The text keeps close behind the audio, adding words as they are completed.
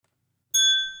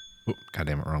Oh,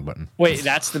 goddamn it, wrong button. Wait,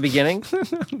 that's the beginning?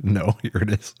 No, here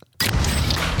it is.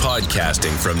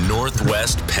 Podcasting from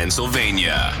Northwest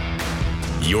Pennsylvania.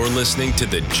 You're listening to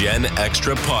the Gen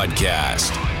Extra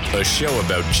Podcast, a show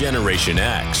about Generation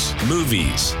X,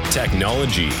 movies,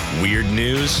 technology, weird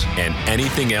news, and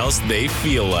anything else they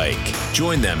feel like.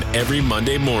 Join them every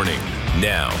Monday morning.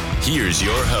 Now, here's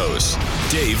your hosts,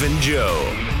 Dave and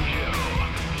Joe.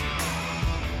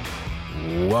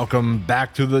 Welcome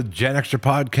back to the Gen Extra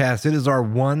Podcast. It is our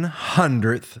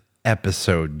 100th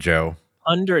episode, Joe.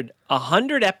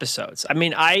 100 episodes. I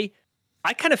mean, I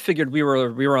kind of figured we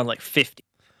were on like 50.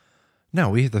 No,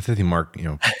 we hit the 50 mark,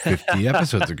 50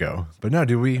 episodes ago. But no,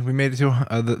 dude, we made it to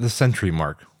the century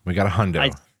mark. We got a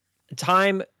hundo.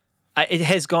 It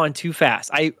has gone too fast.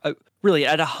 I really,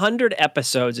 at 100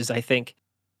 episodes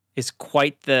is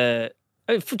quite the,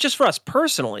 just for us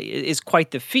personally, is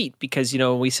quite the feat, because,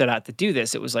 when we set out to do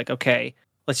this, it was like, okay,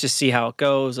 let's just see how it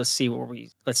goes. Let's see where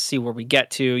we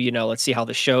get to, let's see how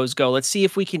the shows go. Let's see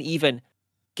if we can even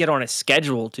get on a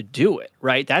schedule to do it.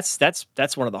 Right. That's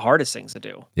one of the hardest things to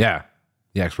do. Yeah.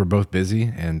 Yeah. Cause we're both busy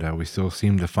and we still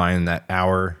seem to find that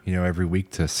hour, every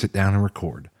week to sit down and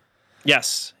record.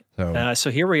 Yes.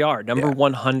 So here we are, number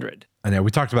 100. I know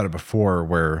we talked about it before,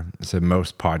 where it said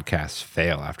most podcasts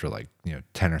fail after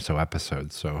 10 or so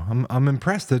episodes. So I'm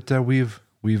impressed that we've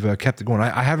kept it going.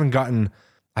 I haven't gotten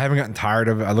tired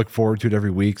of it. I look forward to it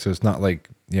every week. So it's not like,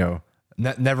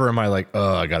 never am I like,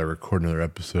 oh, I got to record another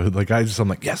episode. I'm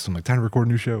like, yes, time to record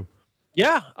a new show.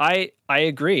 Yeah, I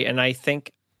agree. And I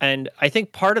think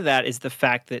part of that is the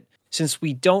fact that since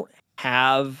we don't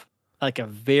have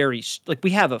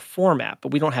we have a format,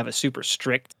 but we don't have a super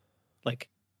strict,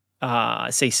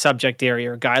 say subject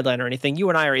area or guideline or anything. You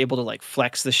and I are able to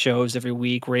flex the shows every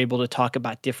week. We're able to talk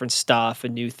about different stuff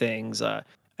and new things. I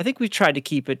think we've tried to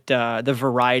keep it the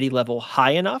variety level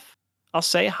high enough. I'll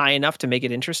say high enough to make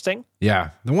it interesting.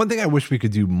 Yeah. The one thing I wish we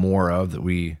could do more of that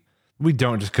we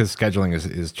don't, just because scheduling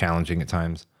is challenging at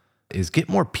times, is get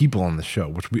more people on the show,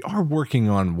 which we are working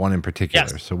on one in particular.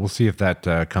 Yes. So we'll see if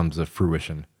that comes to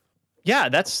fruition. Yeah,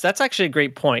 that's actually a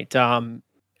great point.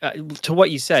 To what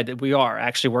you said, we are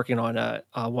actually working on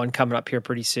one coming up here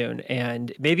pretty soon,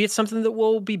 and maybe it's something that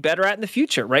we'll be better at in the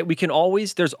future, right?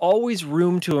 There's always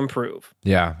room to improve.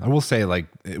 Yeah, I will say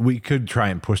we could try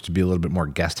and push to be a little bit more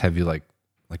guest heavy, like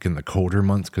in the colder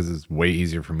months, because it's way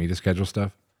easier for me to schedule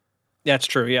stuff. That's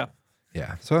true. Yeah.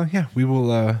 Yeah. So yeah, we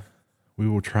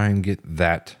will try and get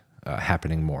that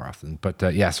happening more often. But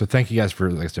so thank you guys for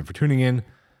tuning in.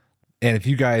 And if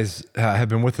you guys have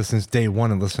been with us since day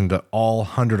one and listened to all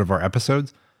 100 of our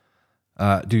episodes,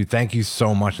 dude, thank you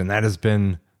so much. And that has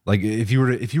been if you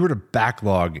were to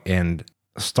backlog and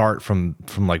start from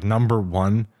number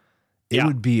one, it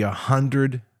would be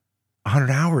 100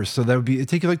 hours. So it'd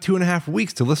take you 2.5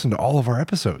 weeks to listen to all of our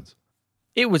episodes.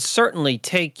 It would certainly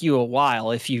take you a while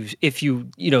if you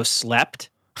slept,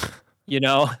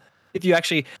 if you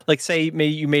actually say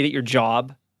maybe you made it your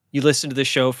job, you listen to the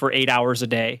show for 8 hours a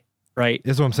day. Right.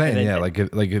 That's what I'm saying.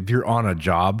 If you're on a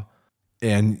job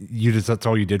and that's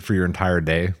all you did for your entire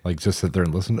day, just sit there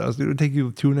and listen to us, it would take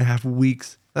you 2.5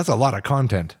 weeks. That's a lot of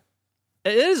content.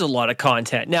 It is a lot of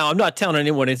content. Now, I'm not telling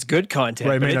anyone it's good content,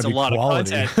 right, but it's a lot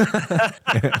quality. Of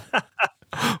content.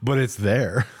 But it's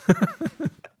there.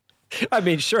 I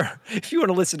mean, sure. If you want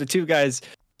to listen to two guys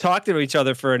talk to each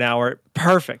other for an hour,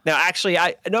 perfect. Now, actually,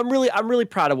 I'm really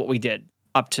proud of what we did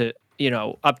up to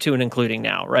and including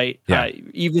now, right? Yeah.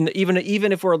 Even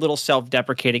if we're a little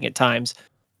self-deprecating at times,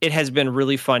 it has been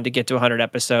really fun to get to 100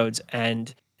 episodes.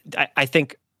 And I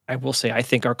think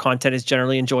our content is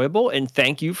generally enjoyable. And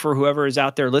thank you for whoever is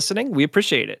out there listening. We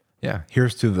appreciate it. Yeah.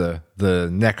 Here's to the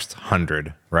next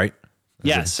 100, right?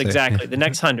 Yes, exactly. The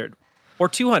next 100 or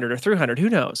 200 or 300. Who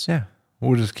knows? Yeah.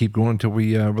 We'll just keep going until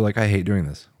we're like, I hate doing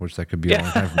this, which that could be a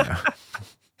long time from now.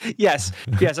 Yes.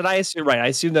 And I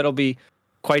assume that'll be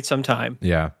quite some time.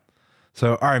 Yeah.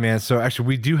 So, all right, man. So actually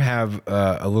we do have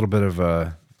a little bit of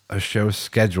a show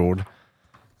scheduled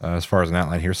as far as an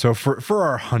outline here. So for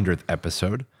our 100th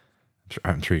episode,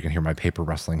 I'm sure you can hear my paper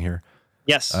rustling here.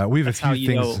 Yes. We have a few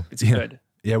things. It's good.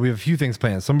 Yeah. We have a few things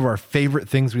planned. Some of our favorite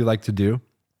things we like to do,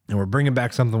 and we're bringing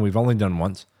back something we've only done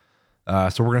once.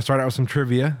 So we're going to start out with some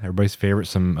trivia, everybody's favorite,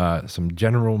 some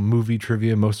general movie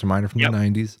trivia. Most of mine are from the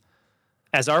 90s.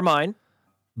 As are mine.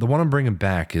 The one I'm bringing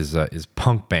back is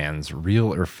punk bands,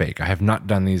 real or fake. I have not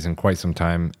done these in quite some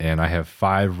time, and I have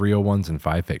 5 real ones and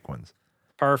 5 fake ones.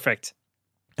 Perfect.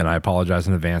 And I apologize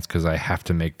in advance because I have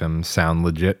to make them sound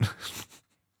legit.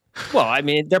 Well, I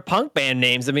mean, they're punk band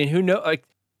names. I mean, who knows?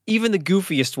 Even the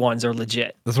goofiest ones are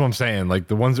legit. That's what I'm saying.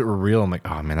 The ones that were real, I'm like,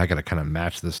 oh man, I got to kind of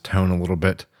match this tone a little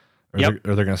bit. Yep.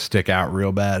 Or they're going to stick out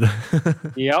real bad.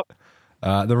 Yep.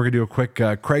 Then we're going to do a quick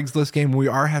Craigslist game. We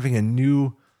are having a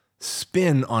new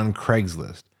spin on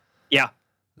Craigslist. Yeah.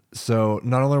 So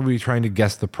not only are we trying to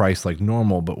guess the price like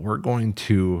normal, but we're going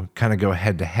to kind of go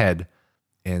head to head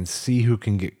and see who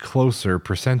can get closer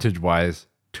percentage-wise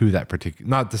to that particular,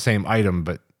 not the same item,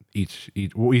 but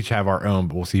we'll each have our own,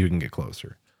 but we'll see who can get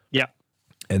closer. Yeah.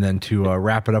 And then to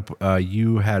wrap it up,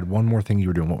 you had one more thing you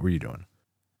were doing. What were you doing?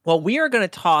 Well, we are going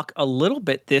to talk a little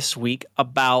bit this week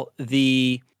about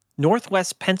the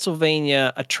Northwest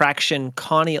Pennsylvania attraction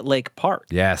Conneaut Lake Park.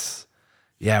 Yes.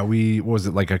 Yeah, what was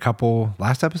it, like a couple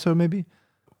last episode maybe?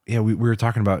 Yeah, we were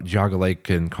talking about Geauga Lake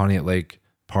and Conneaut Lake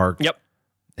Park. Yep.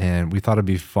 And we thought it'd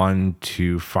be fun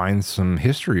to find some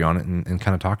history on it and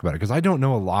kind of talk about it. Because I don't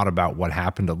know a lot about what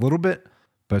happened a little bit.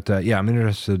 But yeah, I'm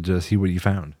interested to see what you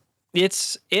found.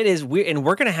 It is weird. And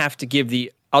we're going to have to give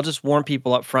I'll just warn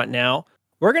people up front now.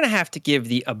 We're going to have to give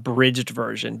the abridged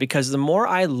version because the more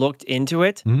I looked into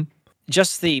it,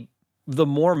 just the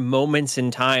more moments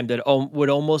in time that would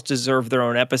almost deserve their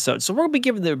own episode. So we'll be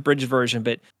giving the abridged version,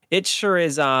 but it sure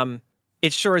is a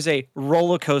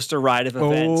roller coaster ride of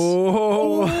events.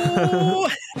 Oh,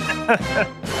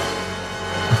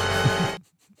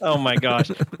 Oh my gosh.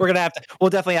 We'll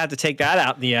definitely have to take that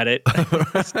out in the edit.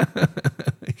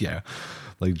 Yeah.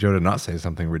 Like Joe did not say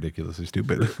something ridiculously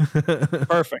stupid.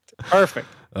 Perfect.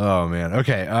 Oh man.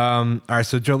 Okay. All right.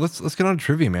 So Joe, let's get on to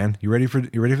trivia, man. You ready for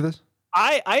this?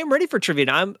 I am ready for trivia.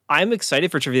 And I'm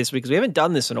excited for trivia this week because we haven't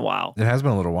done this in a while. It has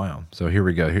been a little while. So here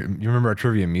we go. You remember our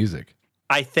trivia music?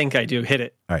 I think I do. Hit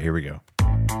it. All right, here we go.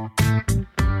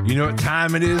 You know what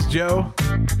time it is, Joe?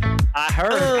 I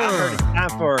heard it's time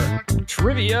for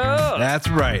trivia. That's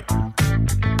right.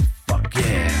 Fuck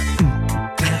yeah.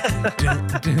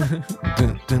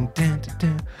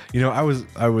 You know, I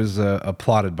was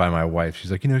applauded by my wife.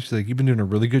 She's like, you've been doing a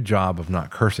really good job of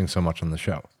not cursing so much on the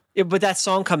show. Yeah, but that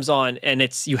song comes on and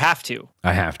you have to.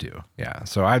 I have to. Yeah.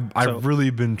 So I've really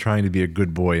been trying to be a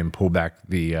good boy and pull back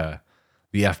the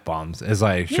F-bombs as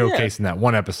I showcased in that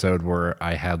one episode where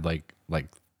I had like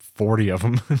 40 of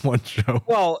them in one show.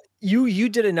 Well, you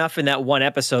did enough in that one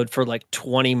episode for like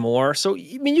 20 more. So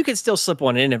I mean, you can still slip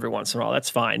one in every once in a while. That's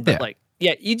fine. But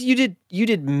you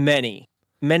did many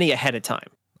ahead of time.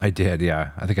 I did.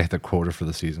 Yeah. I think I hit the quota for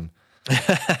the season.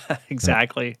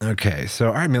 Exactly. Okay. So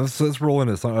all right, man, let's roll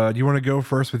into this. Do you want to go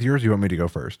first with yours? Or do you want me to go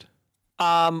first?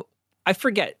 I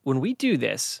forget when we do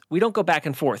this, we don't go back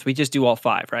and forth. We just do all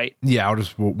five, right? Yeah.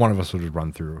 One of us will just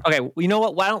run through. Okay. Well, you know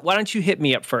what? Why don't you hit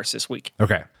me up first this week?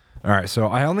 Okay. All right. So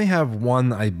I only have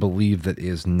one, I believe, that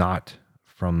is not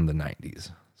from the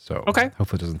 90s. So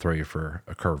hopefully it doesn't throw you for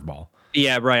a curveball.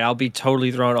 Yeah, right. I'll be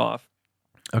totally thrown off.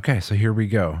 Okay. So here we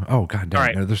go. Oh, God damn.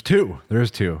 Right. No, there's two. There is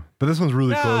two. But this one's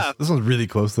really close. This one's really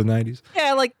close to the 90s.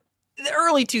 Yeah, like the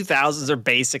early 2000s are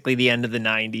basically the end of the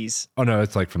 90s. Oh, no.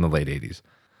 It's like from the late 80s.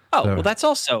 Oh, well, that's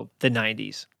also the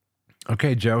 90s.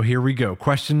 Okay, Joe, here we go.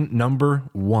 Question number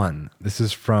 1. This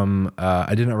is from,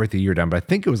 I did not write the year down, but I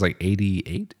think it was like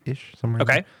 88-ish, somewhere.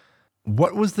 Okay.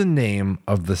 What was the name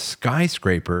of the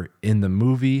skyscraper in the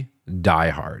movie Die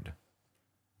Hard?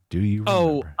 Do you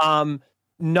remember?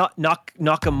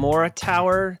 Nakamura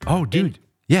Tower. Oh, dude.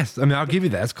 Yes. I mean, I'll give you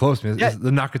that. It's close, man. It's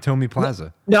the Nakatomi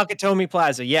Plaza. Nakatomi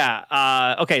Plaza,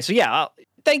 yeah. Okay, so yeah,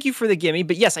 thank you for the gimme,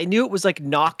 but yes, I knew it was like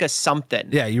Naka something.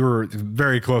 Yeah, you were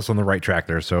very close on the right track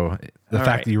there. So the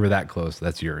fact that you were that close,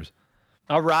 that's yours.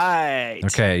 All right.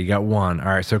 Okay, you got one.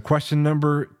 All right, so question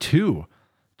number 2.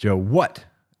 Joe, what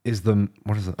is the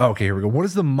here we go. What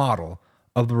is the model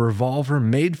of the revolver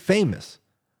made famous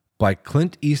by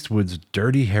Clint Eastwood's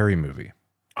Dirty Harry movie?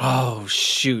 Oh,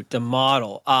 shoot, the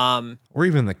model. Or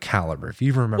even the caliber, if you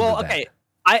even remember that. Well, okay.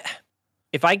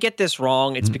 If I get this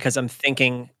wrong, it's because I'm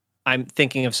thinking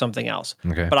of something else.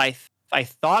 Okay. But I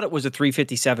thought it was a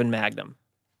 357 Magnum.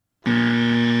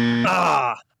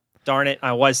 Darn it.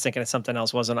 I was thinking of something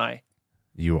else, wasn't I?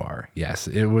 You are. Yes.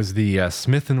 It was the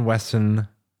Smith & Wesson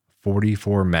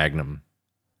 44 Magnum.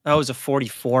 Oh, it was a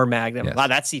 44 Magnum. Yes. Wow,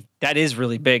 that is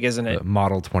really big, isn't it?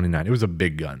 Model 29. It was a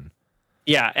big gun.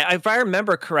 Yeah, if I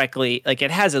remember correctly, like it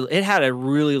had a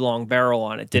really long barrel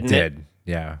on it, didn't it? It did.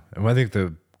 Yeah. And I think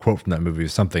the quote from that movie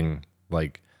is something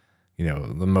like,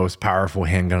 the most powerful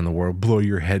handgun in the world, blow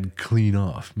your head clean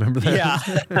off. Remember that?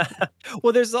 Yeah.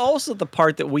 Well, there's also the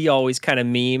part that we always kind of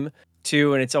meme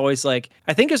too, and it's always like,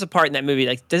 I think there's a part in that movie,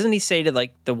 like, doesn't he say to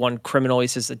like the one criminal, he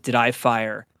says, did I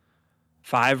fire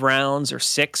 5 rounds or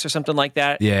 6 or something like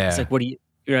that? Yeah. It's like, what do you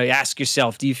ask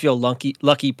yourself, do you feel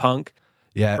lucky punk?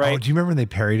 Yeah. Right? Oh, do you remember when they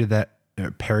parodied that?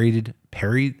 Parried?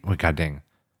 What? God dang.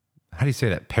 How do you say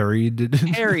that?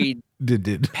 Parried?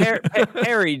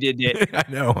 Perry did it. I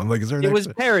know. I'm like, is there an It was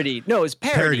parodied. No, it was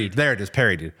parodied. There it is,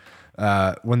 parodied.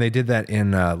 When they did that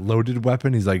in Loaded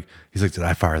Weapon, he's like, did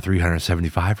I fire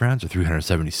 375 rounds or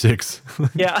 376?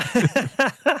 Yeah.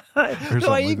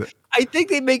 No, I think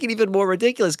they make it even more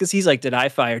ridiculous because he's like, did I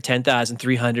fire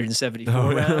 10,374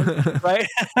 rounds? Right?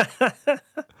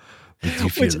 Do you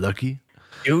feel lucky?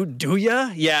 Do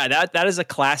ya? Yeah, that is a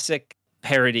classic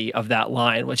parody of that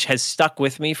line, which has stuck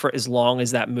with me for as long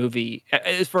as that movie,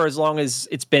 for as long as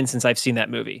it's been since I've seen that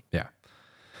movie. Yeah.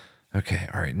 Okay.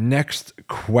 All right. Next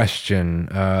question.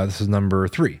 This is number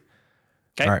 3.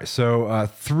 Okay. All right. So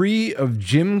 3 of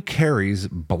Jim Carrey's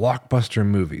blockbuster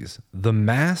movies, The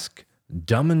Mask,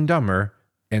 Dumb and Dumber,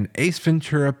 and Ace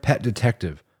Ventura: Pet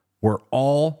Detective, were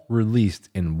all released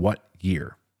in what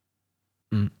year?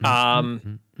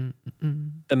 The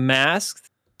Mask,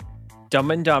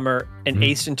 Dumb and Dumber, and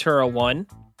Ace Ventura 1.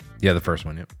 Yeah, the first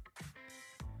one. Yep.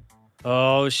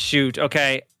 Oh, shoot.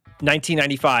 Okay.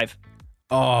 1995.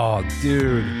 Oh,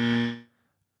 dude.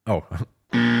 Oh.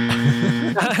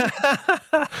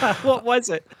 What was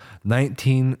it?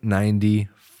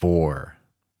 1994.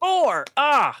 4.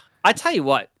 I tell you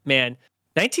what, man.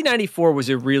 1994 was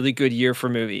a really good year for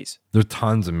movies. There's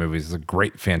tons of movies. There's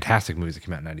great, fantastic movies that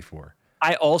came out in 94.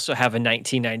 I also have a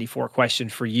 1994 question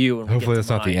for you. When Hopefully that's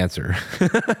not the answer.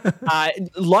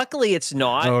 Luckily, it's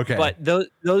not. Oh, okay. But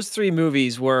those 3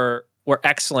 movies were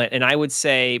excellent. And I would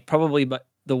say probably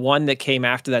the one that came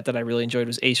after that I really enjoyed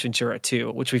was Ace Ventura 2,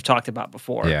 which we've talked about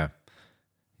before. Yeah.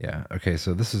 Yeah. Okay.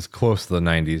 So this is close to the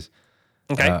 90s.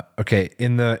 Okay. Okay.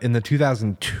 In the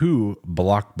 2002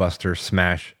 blockbuster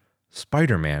smash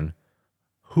Spider-Man,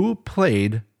 who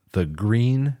played the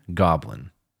Green Goblin?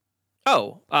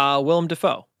 Oh, Willem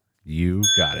Dafoe. You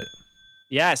got it.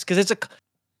 Yes, because it's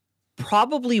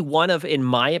probably one of, in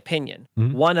my opinion,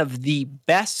 one of the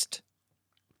best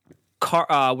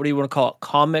what do you want to call it?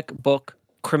 Comic book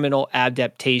criminal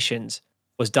adaptations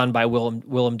was done by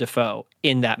Willem Dafoe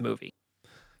in that movie.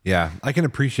 Yeah, I can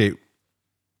appreciate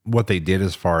what they did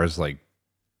as far as like,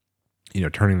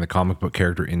 turning the comic book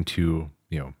character into,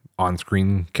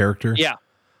 on-screen character. Yeah.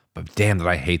 But damn, did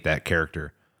I hate that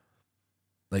character.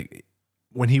 Like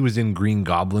when he was in Green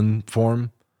Goblin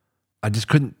form, I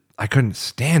couldn't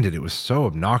stand it. It was so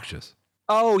obnoxious.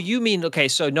 Oh, you mean, okay,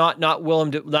 so not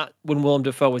when Willem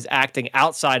Dafoe was acting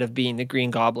outside of being the Green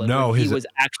Goblin. No, he was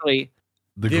actually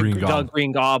the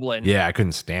Green Goblin. Yeah, I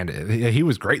couldn't stand it. He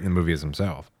was great in the movie as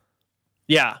himself.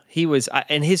 Yeah, he was,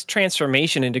 and his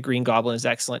transformation into Green Goblin is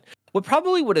excellent. What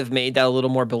probably would have made that a little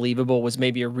more believable was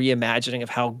maybe a reimagining of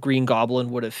how Green Goblin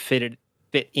would have fit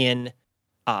in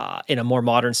a more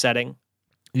modern setting.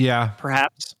 Yeah,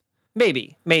 perhaps,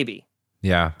 maybe.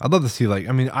 Yeah, I'd love to see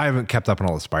I haven't kept up on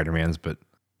all the Spider-Mans, but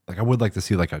I would like to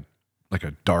see like a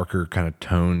darker kind of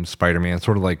toned Spider-Man,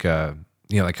 sort of like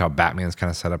like how Batman's kind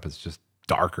of set up. It's just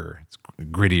darker, it's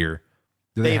grittier.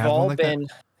 They've all been,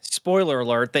 spoiler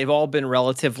alert, they've all been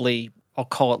relatively, I'll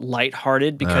call it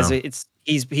lighthearted because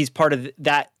he's part of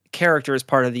that character is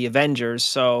part of the Avengers,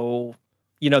 so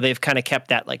they've kind of kept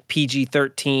that like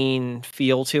PG-13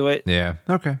 feel to it. Yeah.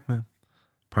 Okay. Well,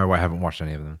 probably why I haven't watched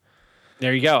any of them.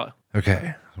 There you go.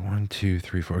 Okay. 1, 2,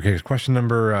 3, 4. Okay. Question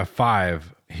number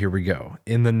 5. Here we go.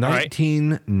 In the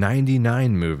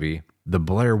 1999 movie, The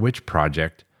Blair Witch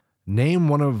Project, name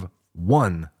one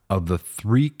of the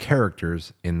 3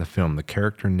 characters in the film, the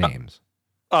character names.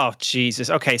 Oh, Jesus.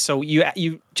 Okay. So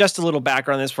you just a little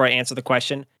background on this before I answer the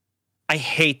question. I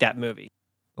hate that movie.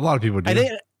 A lot of people do.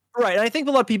 Right. And I think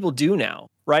a lot of people do now,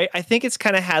 right? I think it's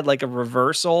kind of had like a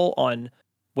reversal on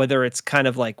whether it's kind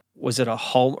of like, was it a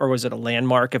home or was it a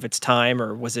landmark of its time,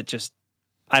 or was it just,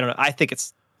 I don't know. I think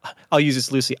I'll use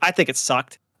this loosely. I think it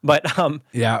sucked, but,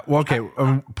 yeah. Well, okay.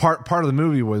 Part of the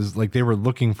movie was like, they were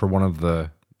looking for one of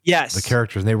the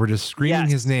characters and they were just screaming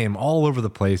his name all over the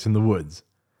place in the woods.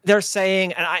 They're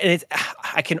saying, and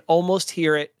I can almost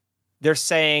hear it. They're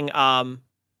saying,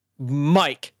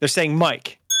 Mike. They're saying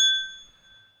Mike.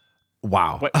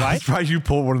 Wow. What? I'm surprised you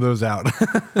pulled one of those out.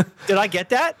 Did I get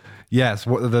that? Yes.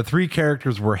 The 3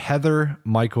 characters were Heather,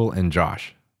 Michael, and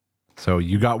Josh. So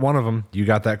you got one of them. You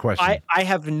got that question. I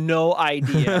have no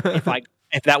idea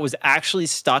if that was actually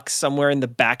stuck somewhere in the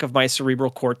back of my cerebral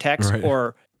cortex, right,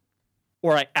 or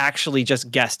I actually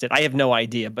just guessed it. I have no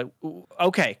idea, but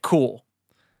okay, cool.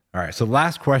 All right. So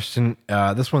last question.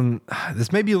 This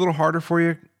may be a little harder for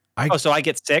you. So I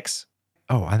get 6?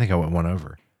 Oh, I think I went 1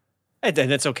 over.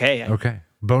 That's okay. Okay.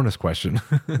 Bonus question.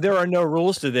 There are no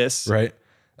rules to this. Right.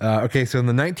 Okay. So in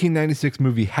the 1996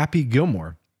 movie Happy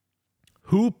Gilmore,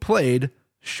 who played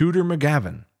Shooter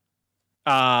McGavin?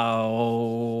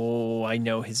 Oh, I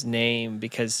know his name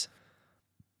because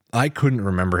I couldn't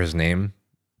remember his name.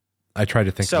 I tried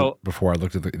to think before I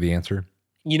looked at the answer.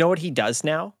 You know what he does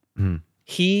now? Hmm.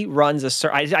 He runs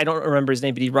I don't remember his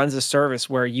name, but he runs a service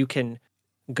where you can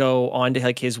go onto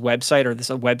like his website or a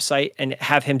website and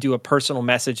have him do a personal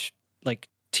message like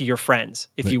to your friends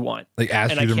if you want. Like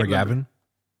Ask Shooter McGavin?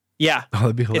 Yeah. Oh,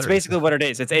 that'd be hilarious. It's basically what it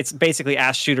is. It's basically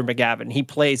Ask Shooter McGavin. He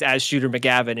plays as Shooter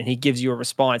McGavin and he gives you a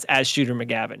response as Shooter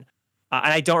McGavin.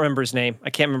 And I don't remember his name. I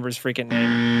can't remember his freaking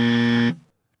name.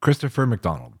 Christopher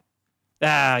McDonald.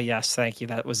 Ah, yes, thank you.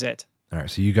 That was it. All right,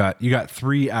 so you got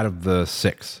 3 out of the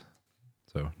 6.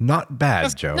 So not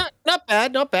bad, Joe. Not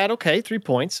bad. Okay, 3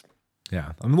 points.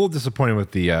 Yeah, I'm a little disappointed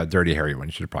with the Dirty Harry one.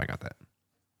 You should have probably got that.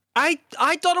 I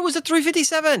thought it was a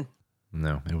 357.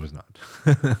 No, it was not.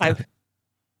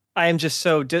 I am just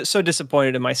so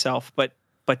disappointed in myself, but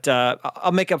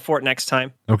I'll make up for it next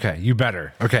time. Okay, you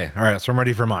better. Okay, all right, so I'm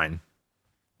ready for mine.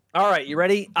 All right, you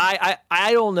ready? I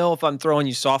don't know if I'm throwing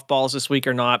you softballs this week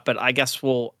or not, but I guess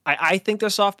I think they're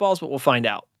softballs, but we'll find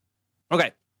out.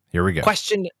 Okay. Here we go.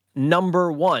 Question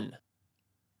number 1.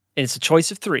 And it's a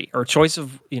choice of 3, or choice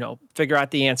of, figure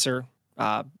out the answer,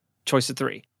 choice of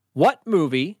 3. What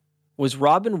movie was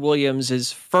Robin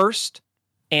Williams' first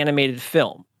animated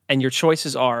film? And your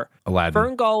choices are Aladdin,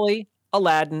 Ferngully,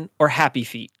 Aladdin, or Happy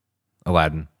Feet.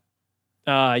 Aladdin.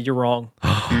 You're wrong.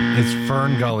 It's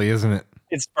Ferngully, isn't it?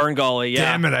 It's Ferngully,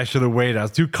 yeah. Damn it, I should have waited. I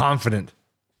was too confident.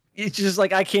 It's just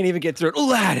like, I can't even get through it.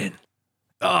 Aladdin.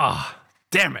 Oh,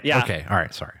 damn it. Yeah. Okay, all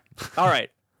right, sorry. All right.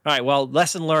 Well,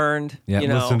 lesson learned. Yeah,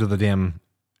 listen to the damn,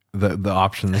 the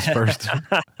options first.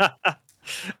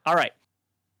 All right.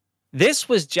 This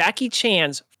was Jackie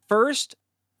Chan's first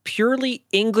purely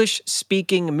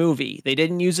English-speaking movie. They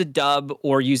didn't use a dub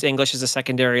or use English as a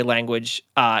secondary language.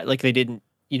 Like they didn't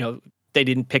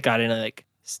pick out any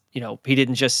he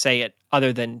didn't just say it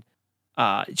other than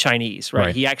Chinese,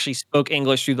 right? He actually spoke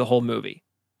English through the whole movie.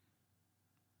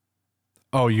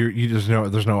 Oh, you just know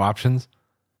there's no options?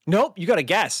 Nope, you got to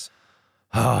guess.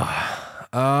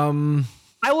 I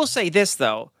will say this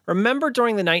though. Remember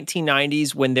during the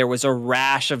 1990s when there was a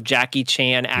rash of Jackie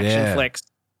Chan action flicks?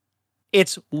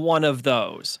 It's one of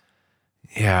those.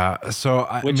 Yeah. So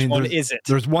which one is it?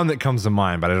 There's one that comes to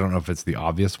mind, but I don't know if it's the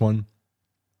obvious one.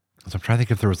 So I'm trying to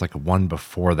think if there was like one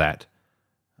before that.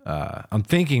 I'm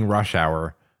thinking Rush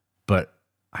Hour, but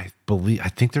I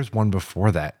think there's one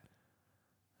before that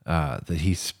that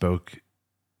he spoke.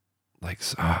 Like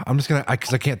I'm just gonna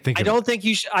because I can't think. I don't think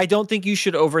you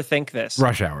should overthink this.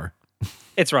 Rush Hour.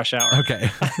 It's Rush Hour. Okay.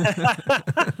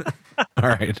 All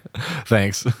right.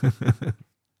 Thanks.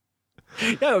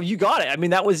 No, you got it. I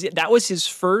mean, that was his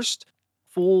first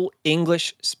full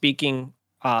English speaking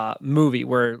movie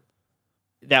where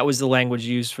that was the language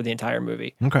used for the entire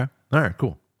movie. Okay. All right.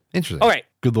 Cool. Interesting. All right.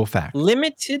 Good little fact.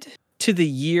 Limited to the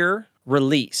year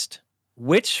released,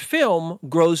 which film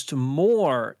grossed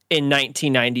more in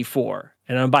 1994?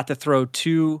 And I'm about to throw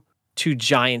two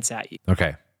giants at you.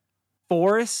 Okay.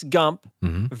 Forrest Gump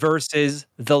versus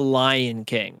The Lion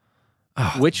King.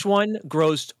 Oh. Which one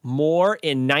grossed more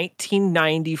in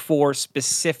 1994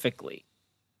 specifically?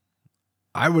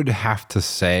 I would have to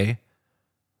say,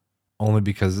 only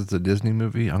because it's a Disney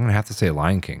movie, I'm going to have to say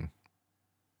Lion King.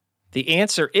 The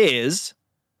answer is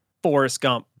Forrest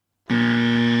Gump.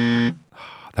 That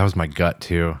was my gut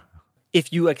too.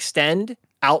 If you extend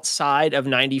outside of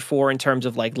 94 in terms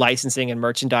of like licensing and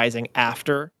merchandising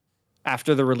after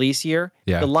the release year,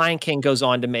 The Lion King goes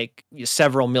on to make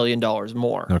several $1 million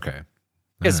more. Okay.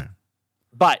 Right.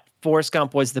 But Forrest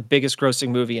Gump was the biggest grossing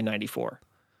movie in 94.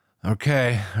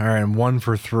 Okay. All right. I'm 1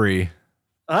 for 3.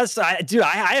 I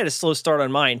had a slow start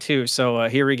on mine too. So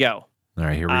here we go. All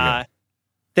right. Here we go.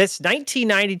 This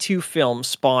 1992 film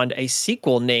spawned a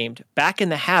sequel named Back in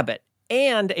the Habit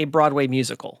and a Broadway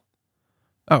musical.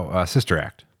 Oh, Sister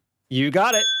Act. You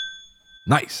got it.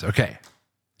 Nice. Okay.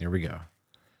 Here we go.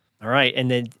 All right. And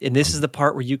this is the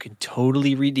part where you can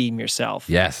totally redeem yourself.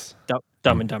 Yes.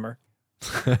 Dumb and Dumber.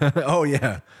 Oh,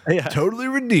 yeah. Totally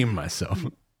redeem myself.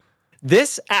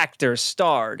 This actor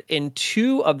starred in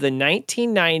 2 of the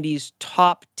 1990s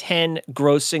top 10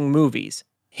 grossing movies.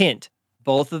 Hint,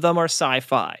 both of them are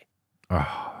sci-fi.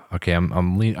 Oh, okay.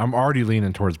 I'm already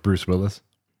leaning towards Bruce Willis.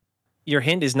 Your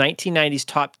hint is 1990s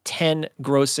top 10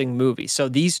 grossing movies. So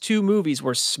these 2 movies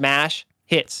were smash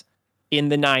hits in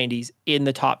the 90s in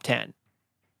the top 10.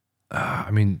 I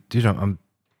mean, dude,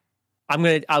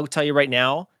 I'll tell you right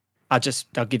now. I'll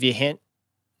give you a hint.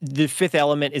 The Fifth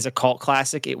Element is a cult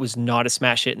classic. It was not a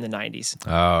smash hit in the 90s.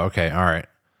 Oh, okay. All right.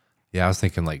 Yeah, I was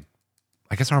thinking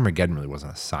I guess Armageddon really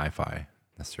wasn't a sci-fi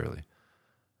necessarily.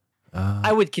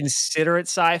 I would consider it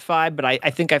sci-fi, but I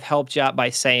think I've helped you out by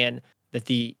saying that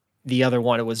the the other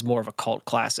one, it was more of a cult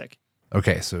classic.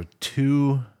 Okay, so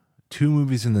two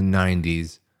movies in the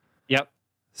 90s. Yep.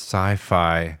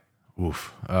 Sci-fi.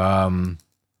 Oof. Oh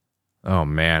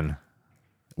man.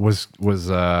 Was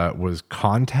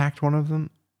Contact one of them?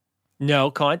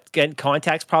 No,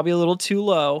 Contact's probably a little too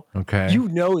low. Okay. You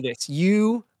know this.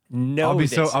 You know I'll be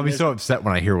this. so upset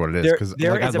when I hear what it is because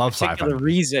there I is love a sci-fi. particular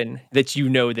reason that you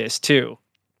know this too.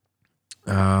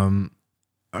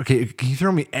 Okay, can you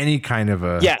throw me any kind of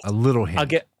a little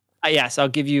hint? I'll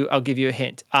give you a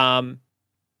hint.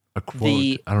 A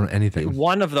quote. I don't know anything.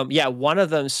 One of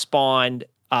them spawned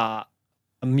a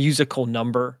musical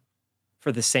number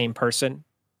for the same person.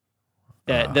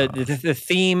 The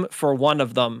theme for one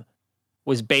of them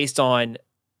was based on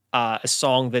a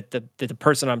song that the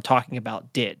person I'm talking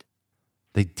about did.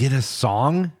 They did a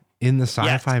song in the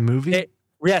sci-fi movie?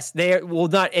 They are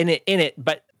not in it,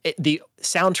 but the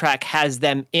soundtrack has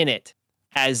them in it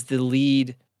as the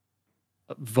lead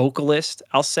vocalist,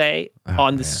 I'll say,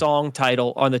 on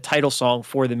the title song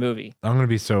for the movie. I'm going to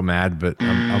be so mad, but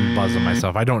I'm buzzing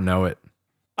myself. I don't know it.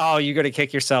 Oh, you're going to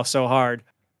kick yourself so hard.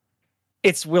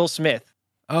 It's Will Smith.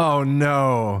 Oh,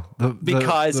 no.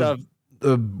 Because of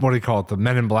what do you call it? The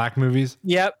Men in Black movies?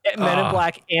 Yep. Men in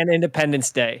Black and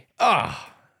Independence Day. Oh,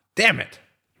 damn it.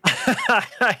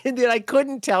 I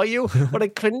couldn't tell you. What I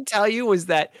couldn't tell you was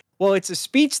that, well, it's a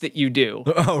speech that you do.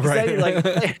 Oh,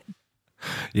 right.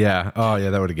 Yeah. Oh,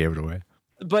 yeah. That would have gave it away.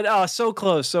 But so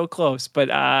close. But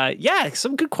yeah,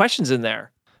 some good questions in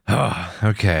there. Oh,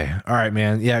 okay. All right,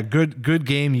 man. Yeah, good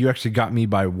game. You actually got me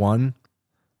by one,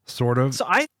 sort of. So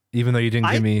even though you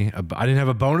didn't give me, I didn't have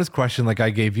a bonus question like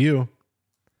I gave you.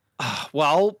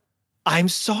 Well, I'm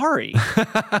sorry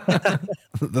that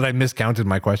I miscounted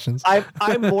my questions.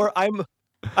 We're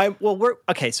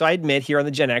okay. So I admit here on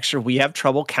the Gen Extra, we have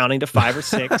trouble counting to 5 or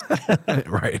 6.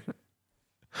 Right.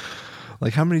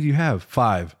 Like, how many do you have?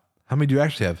 5. How many do you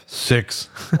actually have? 6.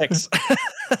 6.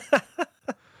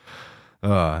 Okay.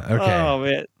 Oh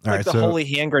man, it's like the holy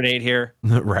hand grenade here.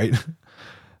 Right.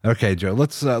 Okay, Joe.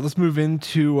 Let's move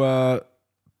into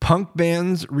punk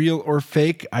bands, real or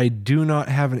fake. I do not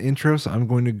have an intro, so I'm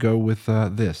going to go with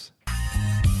this.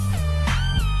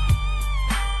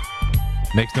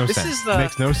 Makes no sense.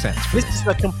 Makes no sense. This is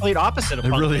the complete opposite of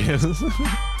punk. It really is.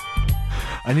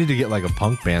 I need to get like a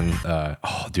punk band.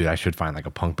 Dude, I should find like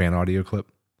a punk band audio clip.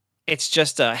 It's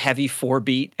just a heavy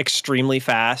 4-beat, extremely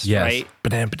fast, yes. right?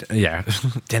 Yeah.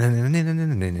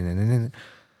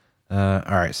 All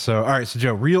right. So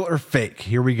Joe, real or fake?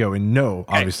 Here we go. In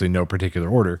obviously no particular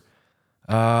order.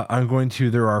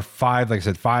 There are 5, like I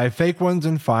said, 5 fake ones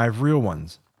and 5 real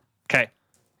ones. Okay.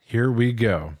 Here we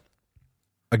go.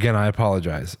 Again, I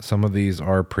apologize. Some of these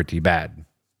are pretty bad.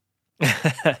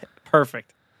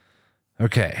 Perfect.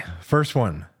 Okay. First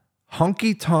one.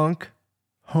 Honky Tonk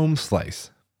Home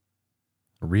Slice.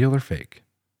 Real or fake?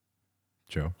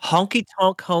 Joe. Honky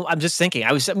Tonk Home. I'm just thinking.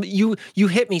 You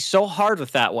hit me so hard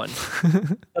with that one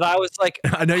that I was like,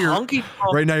 I know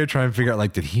right now you're trying to figure out,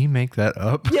 like, did he make that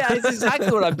up? Yeah, it's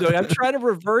exactly what I'm doing. I'm trying to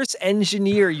reverse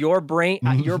engineer your brain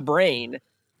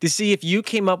to see if you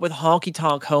came up with Honky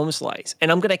Tonk Home Slice.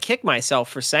 And I'm going to kick myself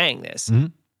for saying this,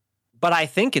 but I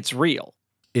think it's real.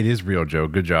 It is real, Joe.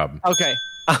 Good job. Okay.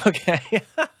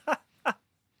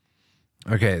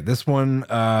 Okay, this one,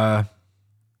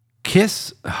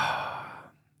 Kiss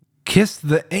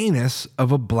the anus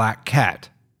of a black cat.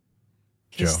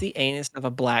 Kiss the anus of a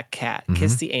black cat.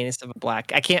 Kiss the anus of a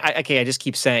black. I I just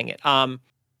keep saying it. I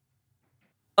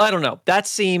don't know. That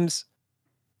seems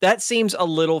a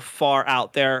little far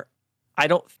out there. I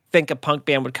don't think a punk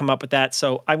band would come up with that.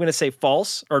 So I'm going to say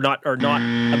false or not. I'm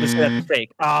going to say that's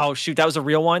fake. Oh shoot, that was a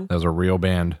real one. That was a real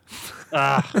band.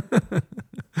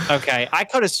 Okay, I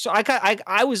was like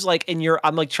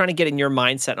I'm like trying to get in your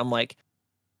mindset. I'm like,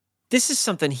 this is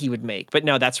something he would make, but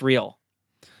no, that's real.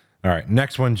 All right,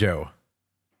 next one, Joe.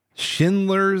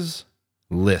 Schindler's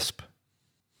Lisp.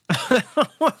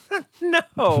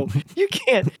 No, you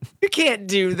can't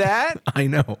do that. I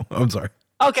know. I'm sorry.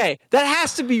 Okay, that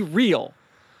has to be real.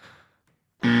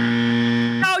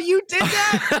 No, you did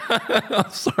that?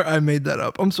 I'm sorry, I made that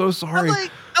up. I'm so sorry.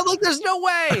 I'm like, there's no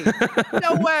way.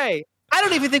 No way. I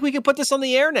don't even think we can put this on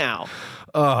the air now.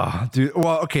 Oh, dude.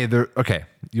 Well, okay.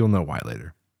 You'll know why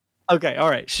later. Okay, all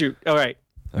right. Shoot. All right.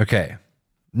 Okay.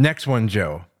 Next one,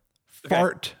 Joe. Okay.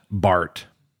 Fart Bart.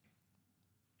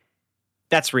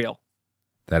 That's real.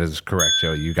 That is correct,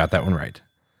 Joe. You got that one right.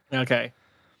 Okay.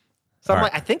 So I'm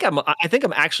like, I think I'm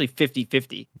actually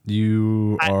 50-50.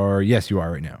 You are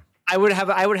right now. I would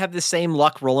have the same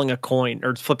luck rolling a coin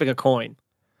or flipping a coin.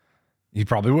 You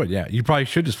probably would, yeah. You probably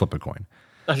should just flip a coin.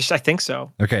 I think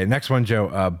so. Okay, next one,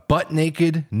 Joe. Butt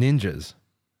naked ninjas.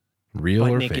 Real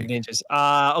Butt or naked fake? ninjas.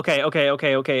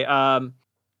 Okay.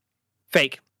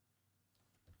 Fake.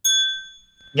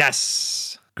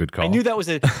 Yes. Good call. I knew that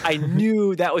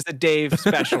was a Dave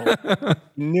special.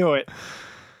 Knew it.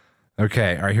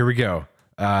 Okay, all right, here we go.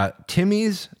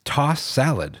 Timmy's tossed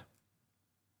salad.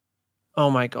 Oh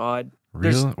my God.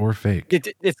 Real or fake?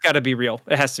 It's got to be real.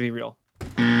 It has to be real.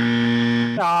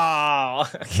 Oh,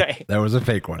 okay. That was a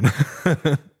fake one.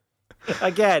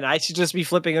 Again, I should just be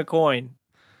flipping a coin.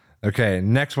 Okay,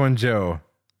 next one, Joe.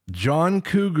 John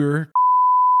Cougar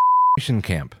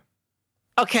camp.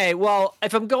 Okay, well,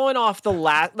 if I'm going off the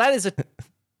last, that is a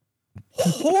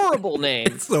horrible name.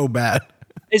 It's so bad.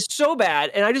 It's so bad,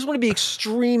 and I just want to be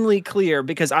extremely clear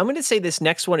because I'm going to say this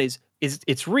next one is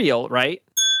it's real, right?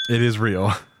 It is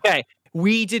real. Okay,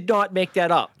 we did not make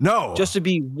that up. No. Just to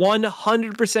be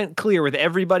 100% clear with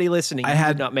everybody listening, we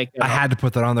did not make that up. I had to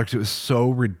put that on there because it was so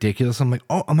ridiculous. I'm like,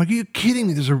 are you kidding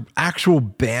me? There's an actual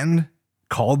band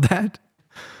called that?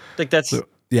 Like that's So,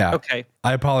 yeah. okay.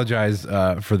 I apologize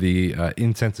for the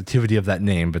insensitivity of that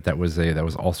name, but that was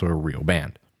also a real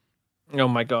band. Oh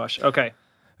my gosh. Okay.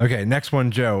 Okay, next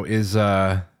one, Joe, is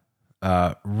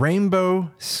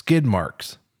rainbow skid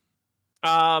marks.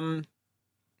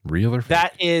 Real or fake?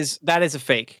 That is a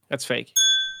fake. That's fake.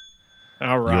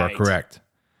 All right. You are correct.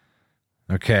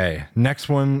 Okay, next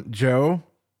one, Joe.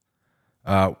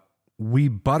 We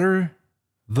butter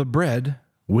the bread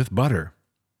with butter.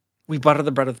 We butter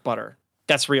the bread with butter.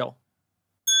 That's real.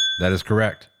 That is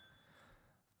correct.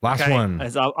 Last Okay. one.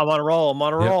 I'm on a roll. I'm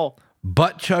on a roll.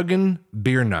 Butt chugging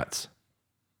beer nuts.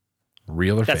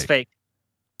 Real or That's fake? fake.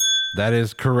 That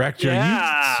is correct, Joe.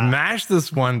 Yeah. You smashed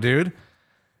this one, dude.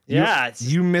 Yeah.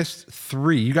 You missed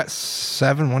 3. You got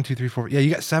 7. 1, 2, 3, 4. Yeah,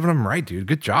 you got 7 of them right, dude.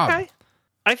 Good job. Okay.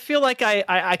 I feel like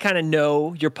I kind of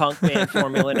know your punk band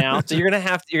formula now, so you're gonna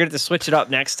have to switch it up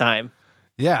next time.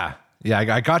 Yeah.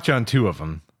 I got you on 2 of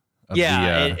them. Of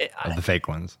the fake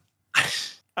ones.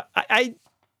 I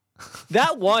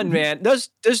that one, man, those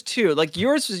 2, like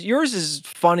yours is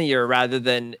funnier rather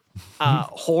than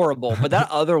horrible, but that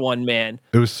other one, man,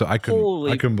 It was so I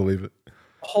couldn't believe it.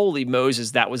 Holy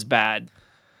Moses, that was bad.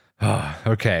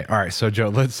 Okay. All right. So Joe,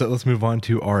 let's move on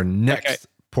to our next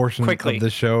portion of the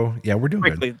show. Yeah, we're doing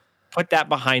good. Put that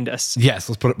behind us. Yes,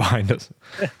 let's put it behind us.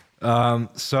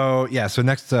 So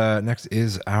next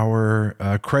is our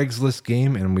Craigslist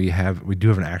game, and we do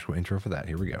have an actual intro for that.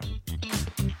 Here we go.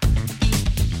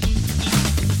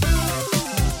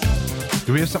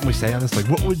 Do we have something we say on this? Like,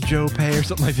 what would Joe pay or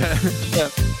something like that? Yeah.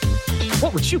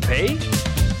 What would you pay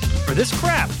for this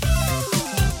crap?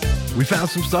 We found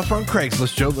some stuff on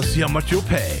Craigslist, Joe. Let's see how much you'll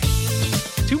pay.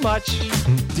 Too much.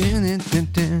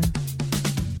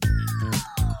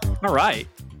 All right.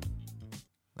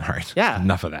 All right. Yeah.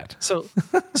 Enough of that. So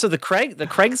the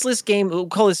Craigslist game, we'll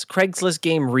call this Craigslist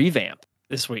game revamp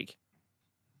this week.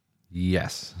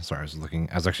 Yes. Sorry, I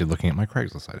was actually looking at my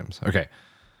Craigslist items. Okay.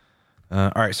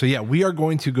 All right. So yeah, we are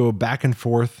going to go back and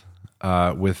forth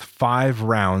with 5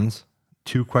 rounds,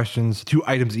 2 questions, 2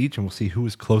 items each, and we'll see who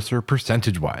is closer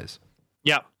percentage-wise.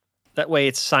 Yeah. That way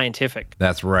it's scientific.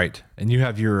 That's right. And you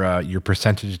have your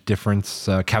percentage difference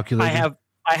calculated?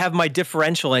 I have my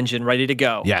differential engine ready to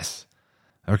go. Yes.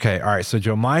 Okay. All right. So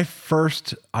Joe, my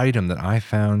first item that I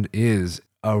found is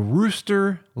a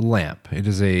rooster lamp. It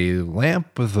is a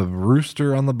lamp with a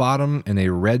rooster on the bottom and a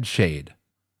red shade.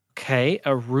 Okay,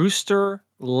 a rooster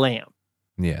lamp.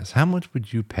 Yes. How much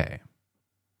would you pay?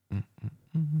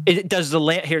 Does the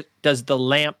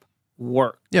lamp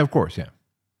work? Yeah, of course. Yeah.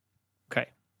 Okay.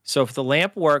 So if the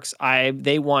lamp works,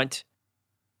 they want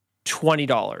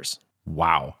 $20.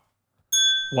 Wow.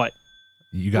 What?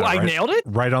 You got I nailed it?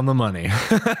 Right on the money.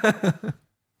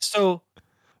 So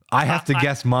I have to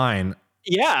guess mine.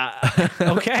 Yeah.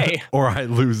 Okay. Or I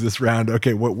lose this round.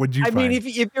 Okay, what would you find? I mean,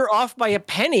 if you're off by a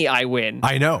penny, I win.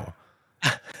 I know.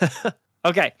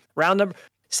 Okay.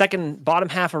 Second, bottom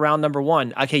half of round number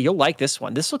 1. Okay, you'll like this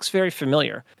one. This looks very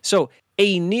familiar. So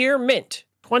a near mint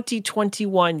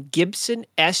 2021 Gibson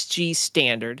SG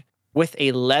Standard with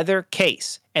a leather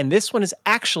case. And this one is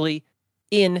actually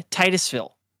in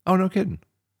Titusville. Oh, no kidding.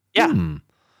 Yeah.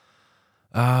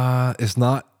 It's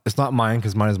not mine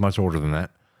because mine is much older than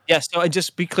that. Yeah, so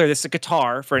just be clear, this is a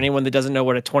guitar for anyone that doesn't know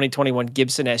what a 2021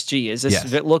 Gibson SG is.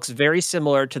 It looks very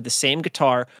similar to the same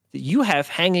guitar that you have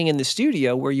hanging in the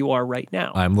studio where you are right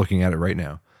now. I'm looking at it right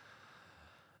now.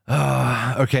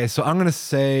 Okay, so I'm going to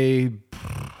say,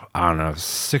 I don't know,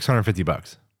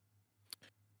 $650.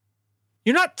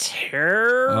 You're not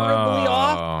terribly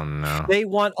off. Oh, no. They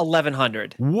want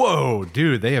 $1,100. Whoa,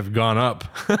 dude, they have gone up.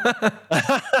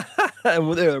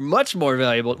 They're much more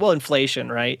valuable. Well,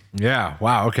 inflation, right? Yeah.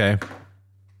 Wow. Okay.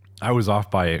 I was off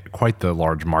by quite the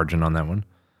large margin on that one.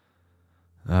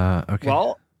 Okay.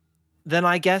 Well, then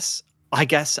I guess I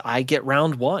get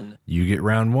round one. You get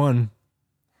round one.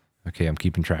 Okay, I'm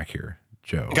keeping track here.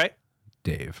 Joe. Okay.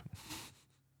 Dave.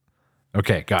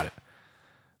 Okay, got it.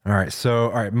 All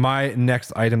right, my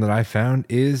next item that I found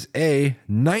is a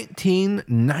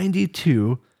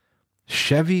 1992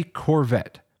 Chevy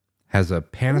Corvette. Has a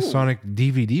Panasonic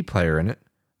DVD player in it.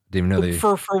 Didn't even know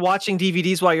for watching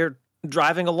DVDs while you're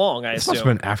driving along, I assume. It's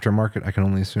also an aftermarket, I can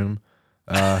only assume.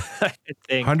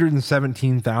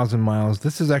 117,000 miles.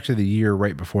 This is actually the year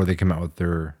right before they came out with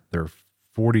their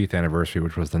 40th anniversary,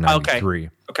 which was the 93.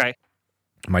 Okay.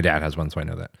 My dad has one, so I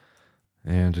know that.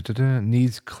 And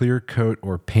needs clear coat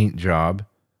or paint job.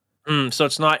 So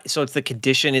it's the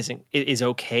condition is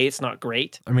okay. It's not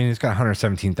great. I mean, it's got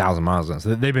 117,000 miles on it.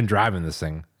 So they've been driving this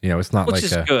thing. It's not Which like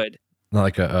is good. Not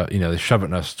like they shove it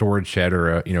in a storage shed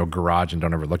or a garage and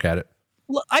don't ever look at it.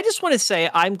 Well, I just want to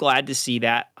say I'm glad to see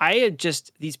that. I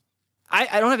don't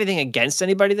have anything against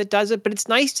anybody that does it, but it's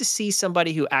nice to see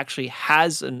somebody who actually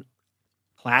has a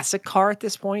classic car at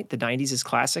this point. The 90s is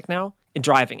classic now, and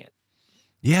driving it.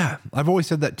 Yeah, I've always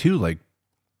said that too. Like,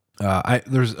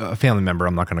 there's a family member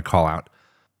I'm not going to call out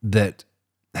that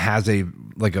has a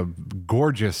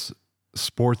gorgeous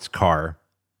sports car,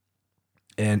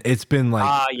 and it's been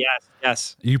like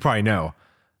yes, you probably know.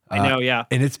 I know, yeah.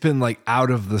 And it's been like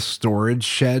out of the storage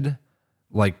shed,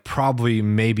 like probably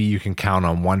maybe you can count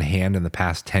on one hand in the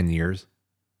past 10 years.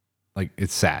 Like,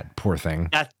 it's sad. Poor thing.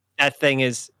 That thing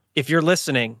is, if you're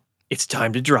listening, it's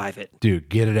time to drive it. Dude,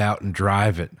 get it out and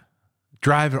drive it.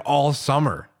 Drive it all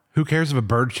summer. Who cares if a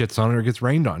bird shits on it or gets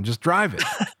rained on? Just drive it.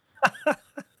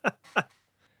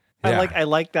 Yeah. I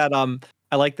like that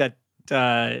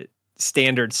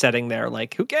standard setting there.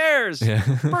 Like, who cares? Yeah.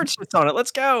 Bird shits on it.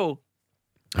 Let's go.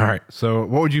 All right. So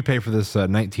what would you pay for this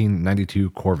 1992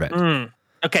 Corvette?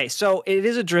 Okay, so it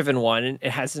is a driven one, and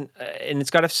it hasn't, and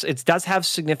it does have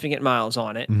significant miles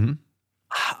on it. Mm-hmm.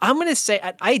 I'm gonna say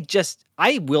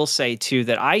I will say too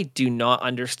that I do not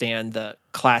understand the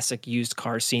classic used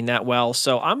car scene that well.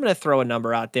 So I'm gonna throw a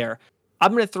number out there.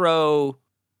 I'm gonna throw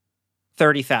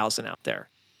 30,000 out there.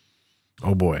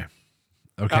 Oh boy.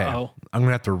 Okay. Uh-oh. I'm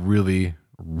gonna have to really,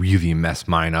 really mess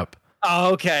mine up.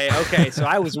 Oh, okay. So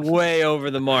I was way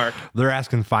over the mark. They're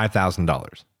asking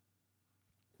 $5,000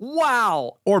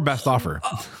 Wow. or best offer.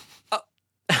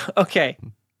 Okay.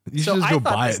 You should just go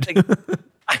buy it.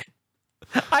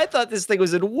 I thought this thing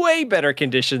was in way better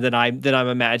condition than I'm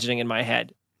imagining in my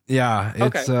head. Yeah,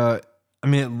 it's I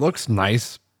mean, it looks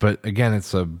nice, but again,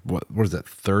 it's what is it,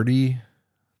 30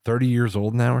 years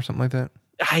old now or something like that?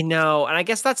 I know, and I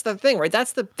guess that's the thing, right?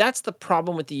 That's the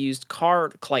problem with the used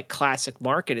car like classic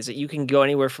market is that you can go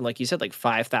anywhere from, like you said, like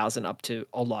 5,000 up to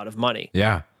a lot of money.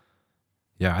 Yeah.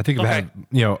 I think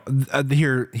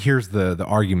here's the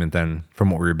argument then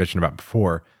from what we were bitching about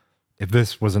before. If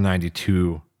this was a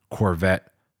 92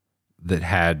 Corvette that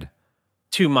had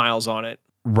 2 miles on it,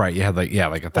 right? You had like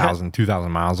 1,000,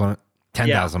 2,000 miles on it,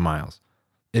 10,000 miles.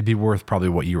 It'd be worth probably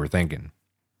what you were thinking.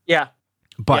 Yeah,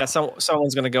 but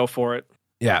someone's gonna go for it.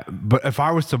 Yeah, but if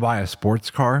I was to buy a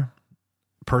sports car,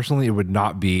 personally, it would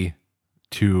not be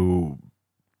to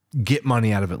get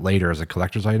money out of it later as a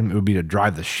collector's item. It would be to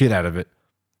drive the shit out of it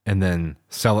and then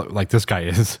sell it like this guy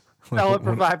is. Sell it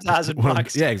for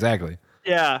 $5,000. Yeah, exactly.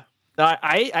 Yeah.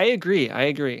 I agree. All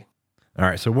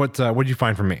right. So what'd you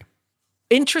find for me?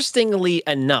 Interestingly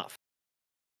enough,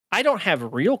 I don't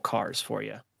have real cars for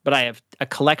you, but I have a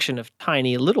collection of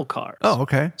tiny little cars. Oh,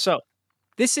 okay. So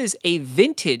this is a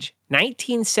vintage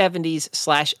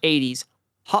 1970s/80s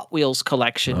Hot Wheels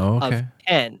collection of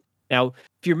 10. Now,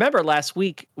 if you remember last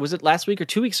week, was it last week or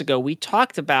 2 weeks ago, we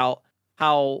talked about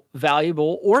how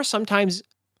valuable or sometimes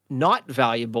not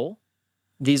valuable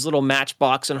these little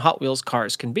Matchbox and Hot Wheels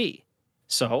cars can be.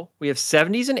 So we have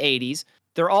 70s and 80s.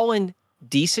 They're all in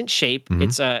decent shape. Mm-hmm.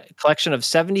 It's a collection of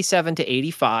 77 to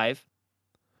 85.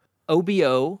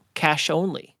 OBO, cash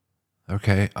only.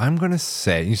 Okay. I'm going to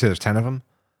say, you say there's 10 of them?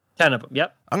 10 of them,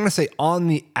 yep. I'm going to say on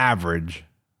the average,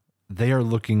 they are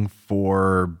looking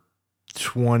for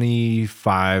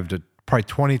 $25 to probably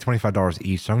 $25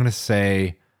 each. So I'm going to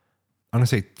say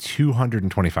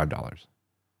 $225.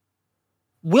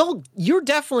 Will, you're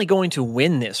definitely going to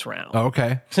win this round. Oh,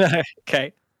 okay.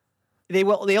 Okay. They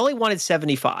only wanted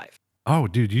 75. Oh,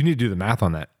 dude, you need to do the math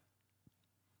on that.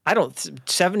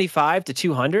 75 to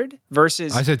 200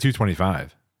 versus I said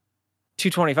 225.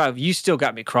 225. You still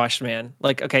got me crushed, man.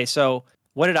 Like, okay, so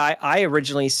what did I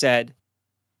originally said?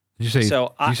 Did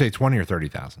you say 20 or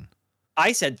 30,000?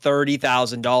 I said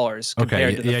 $30,000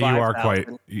 compared to the yeah, you are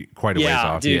 5,000. quite a ways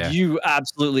off. Dude, yeah, you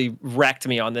absolutely wrecked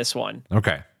me on this one.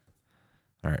 Okay.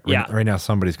 All right. Yeah. Right now,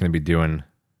 somebody's going to be doing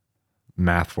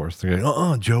math for us. They're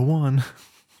going, Joe won.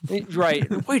 Right.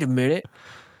 Wait a minute.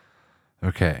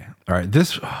 Okay. All right.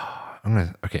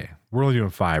 Okay. We're only doing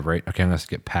 5, right? Okay. I'm going to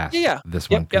skip past this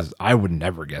one because I would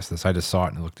never guess this. I just saw it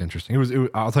and it looked interesting.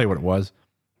 I'll tell you what it was.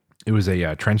 It was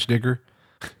a trench digger.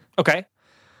 Okay.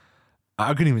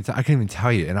 I couldn't even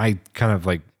tell you. And I kind of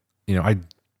like,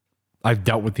 I've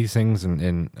dealt with these things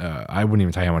and I wouldn't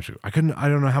even tell you how much. I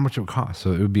don't know how much it would cost.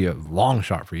 So it would be a long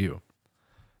shot for you.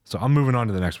 So I'm moving on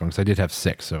to the next one because I did have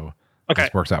 6. So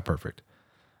this works out perfect.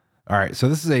 All right. So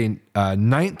this is a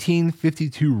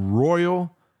 1952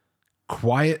 Royal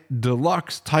Quiet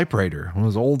Deluxe typewriter. One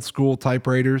of those old school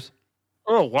typewriters.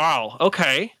 Oh, wow.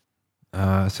 Okay.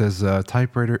 It says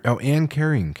typewriter. Oh, and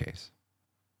carrying case.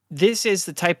 This is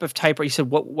the type of typewriter. You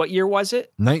said what year was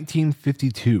it?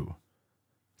 1952.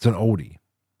 It's an oldie.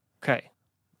 Okay.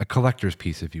 A collector's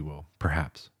piece, if you will,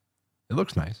 perhaps. It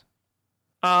looks nice.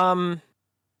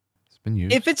 It's been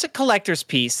used. If it's a collector's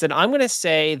piece, then I'm going to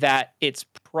say that it's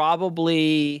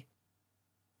probably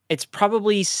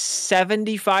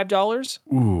 $75.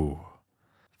 Ooh.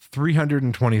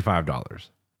 $325.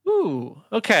 Ooh,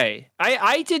 okay.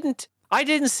 I didn't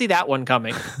see that one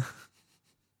coming.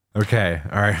 Okay.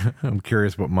 All right. I'm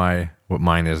curious what mine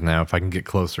is now, if I can get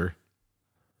closer.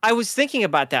 I was thinking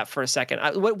about that for a second.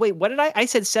 Wait, what did I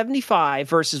said 75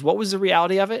 versus what was the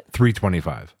reality of it?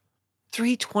 325.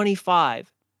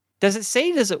 325. Does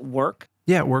it work?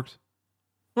 Yeah, it works.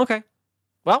 Okay.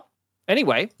 Well,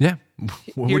 anyway. Yeah.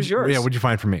 Here's yours. Yeah, what'd you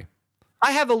find for me?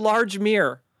 I have a large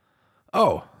mirror.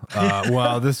 Oh,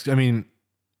 well, what does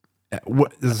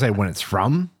it say when it's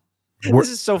from? This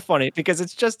is so funny because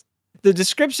it's just, the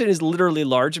description is literally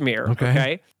large mirror.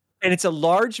 Okay. And it's a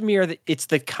large mirror that it's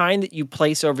the kind that you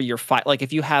place over your fire. Like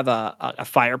if you have a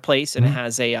fireplace and it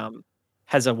has a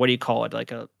what do you call it?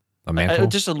 Like a mantle?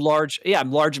 Just a large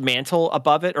mantle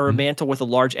above it, or a mantle with a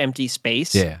large empty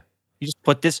space. Yeah. You just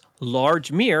put this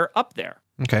large mirror up there.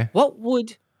 Okay. What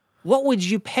would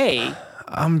you pay?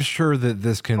 I'm sure that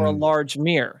this can, for a large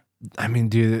mirror. I mean,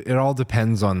 dude, it all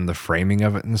depends on the framing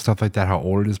of it and stuff like that, how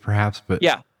old it is perhaps, but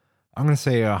yeah, I'm going to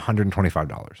say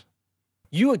 $125.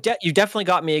 You definitely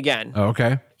got me again. Oh,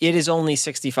 okay. It is only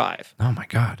 65. Oh my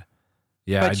God.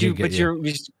 Yeah, but you're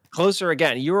closer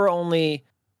again. You were only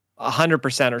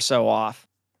 100% or so off.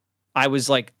 I was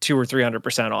like 200 or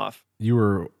 300% off. You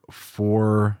were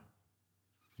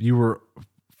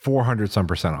 400 some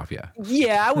percent off. Yeah.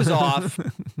 Yeah, I was off.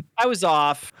 I was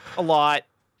off a lot.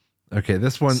 Okay,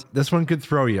 this one could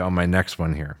throw you on my next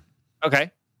one here. Okay.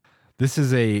 This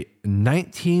is a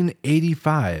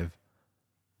 1985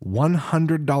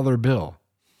 $100 bill.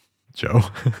 Joe.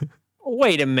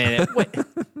 Wait a minute.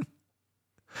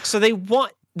 So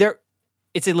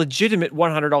it's a legitimate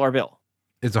 $100 bill.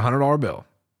 It's a $100 bill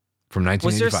from 1985.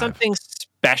 Was there something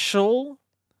special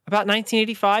about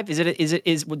 1985?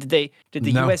 Did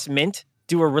the US Mint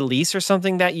do a release or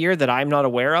something that year that I'm not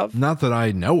aware of? Not that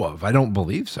I know of. I don't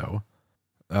believe so.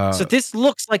 So this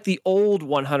looks like the old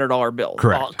 $100 bill.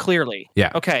 Correct. Clearly.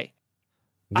 Yeah. Okay.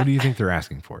 What do you think they're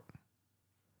asking for it?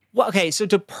 Well, okay, so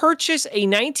to purchase a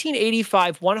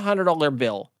 1985 $100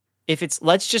 bill,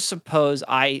 let's just suppose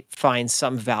I find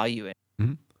some value in it.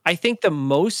 Mm-hmm. I think the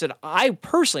most that I'm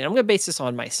going to base this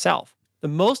on myself. The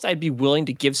most I'd be willing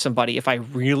to give somebody if I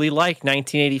really like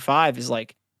 1985 is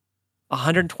like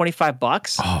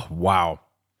 $125. Oh, wow.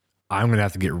 I'm going to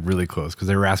have to get really close because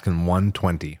they were asking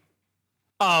 $120.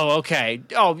 Oh, okay.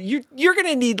 Oh, you're going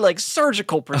to need like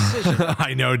surgical precision.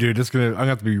 I know, dude. I'm going to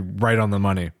have to be right on the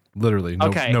money. Literally.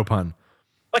 No pun.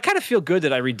 I kind of feel good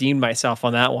that I redeemed myself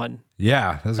on that one.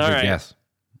 Yeah, that's a good guess.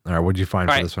 All right, what'd you find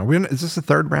for this one? Is this the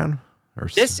third round?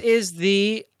 This is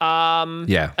the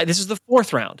this is the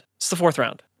fourth round. It's the fourth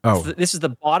round. Oh. This is the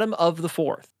bottom of the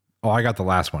fourth. Oh, I got the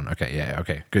last one. Okay, yeah,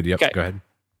 okay. Good. Yep, okay. Go ahead.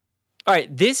 All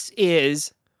right, this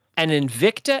is an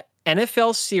Invicta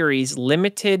NFL Series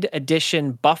limited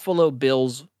edition Buffalo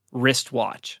Bills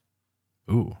wristwatch.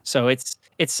 Ooh. So it's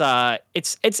a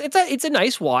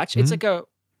nice watch. Mm-hmm.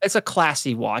 It's a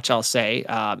classy watch, I'll say.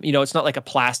 It's not like a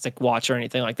plastic watch or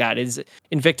anything like that.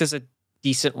 Invicta's a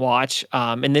decent watch.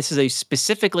 And this is a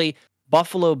specifically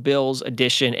Buffalo Bills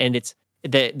edition, and it's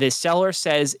the seller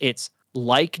says it's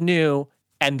like new,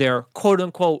 and they're quote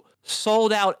unquote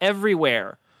sold out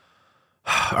everywhere.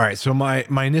 All right, so my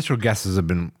initial guesses have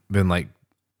been like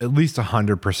at least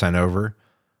 100% over.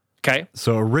 Okay.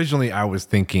 So originally I was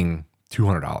thinking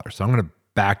 $200. So I'm going to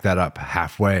back that up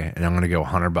halfway, and I'm going to go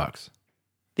 $100.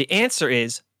 The answer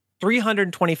is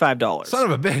 $325.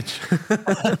 Son of a bitch.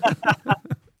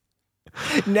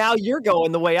 Now you're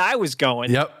going the way I was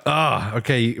going. Yep.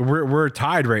 Okay. We're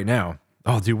tied right now.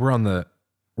 Oh, dude, we're on the.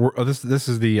 This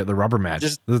is the rubber match.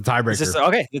 This is the tiebreaker.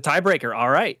 Okay, the tiebreaker. All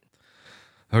right.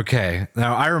 Okay.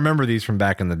 Now I remember these from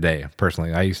back in the day.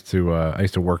 Personally, I used to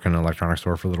work in an electronics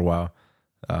store for a little while,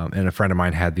 and a friend of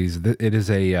mine had these. It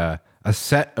is a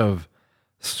set of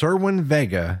Cerwin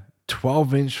Vega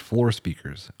 12-inch floor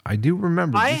speakers. I do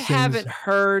remember. I haven't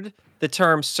heard the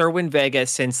term Cerwin Vega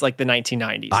since like the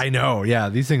 1990s. I know. Yeah,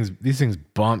 these things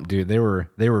bumped, dude. They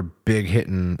were big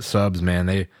hitting subs, man.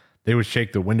 They would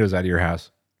shake the windows out of your house.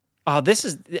 Oh,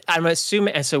 I'm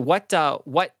assuming. And so what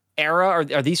era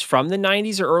are these from, the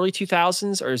 90s or early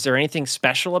 2000s, or is there anything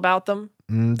special about them?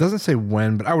 Doesn't say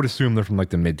when, but I would assume they're from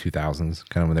like the mid 2000s,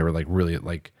 kind of when they were like really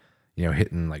like,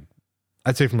 hitting like,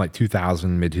 I'd say from like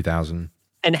 2000, mid 2000.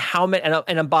 And how many,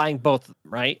 and I'm buying both of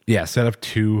them, right? Yeah, set of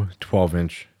two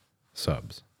 12-inch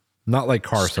subs. Not like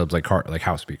car subs, like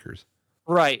house speakers.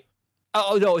 Right.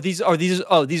 Oh no, these are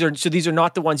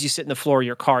not the ones you sit in the floor of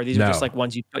your car. These are just like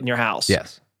ones you put in your house.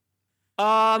 Yes.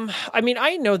 I mean,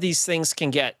 I know these things can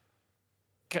get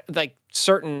like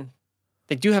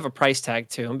they do have a price tag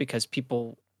to them because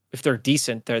people, if they're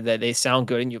decent, they sound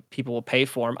good and people will pay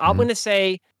for them. I'm going to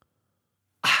say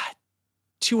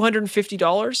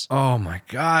 $250. Oh my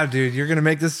God, dude, you're going to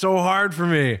make this so hard for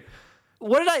me.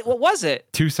 What was it?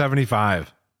 $275.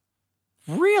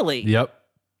 Really? Yep.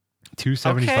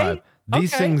 $275. Okay.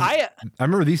 These things, I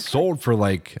remember these sold for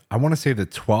like, I want to say the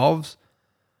 12s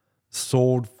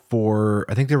sold for,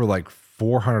 I think they were like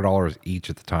 $400 each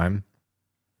at the time.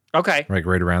 Okay. Like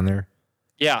right around there.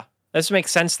 Yeah. This makes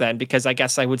sense then, because I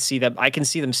guess I can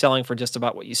see them selling for just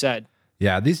about what you said.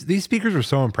 Yeah. These speakers were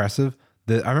so impressive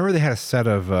that I remember they had a set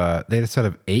of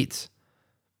 8s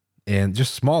and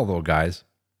just small little guys.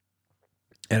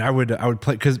 And I would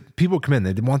play, because people come in,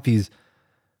 they didn't want these,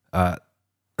 I'm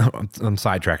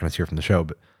sidetracking us here from the show,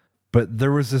 but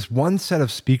there was this one set of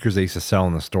speakers they used to sell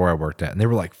in the store I worked at, and they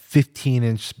were like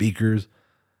 15-inch speakers.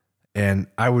 And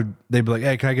they'd be like,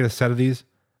 "Hey, can I get a set of these?"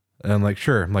 And I'm like,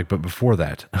 "Sure." I'm like, "But before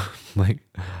that, like,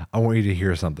 I want you to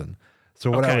hear something."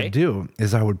 So what I would do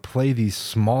is I would play these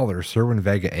smaller Cerwin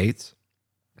Vega 8s.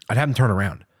 I'd have them turn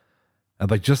around. I'd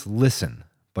like, just listen.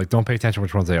 Like, don't pay attention to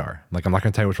which ones they are. Like, I'm not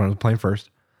going to tell you which one I'm playing first.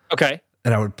 Okay.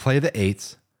 And I would play the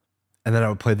 8s, and then I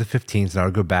would play the 15s, and I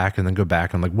would go back and then go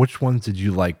back. I'm like, which ones did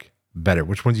you like better?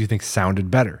 Which ones do you think sounded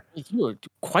better? You were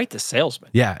quite the salesman.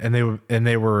 Yeah, and they'd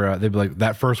be like,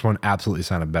 that first one absolutely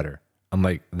sounded better. I'm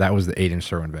like, that was the 8-inch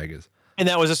Cerwin Vegas. And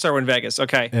that was a Cerwin Vegas.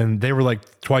 Okay. And they were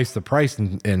like twice the price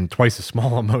and twice as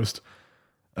small almost.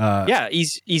 Yeah,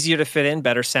 easier to fit in,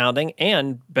 better sounding,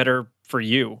 and better for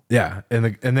you. Yeah, and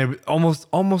they would almost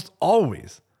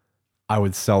always, I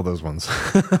would sell those ones.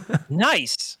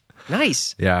 Nice.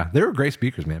 Yeah, they were great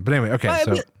speakers, man. But anyway, okay,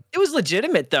 so it was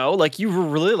legitimate though. Like, you were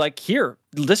really like, here,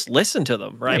 just listen to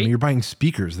them, right? Yeah, I mean, you're buying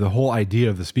speakers. The whole idea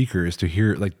of the speaker is to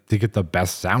hear, like, to get the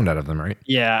best sound out of them, right?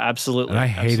 Yeah, absolutely. And I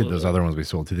hated those other ones we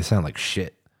sold too. They sound like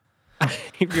shit.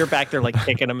 You're back there like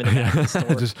kicking them in the back of the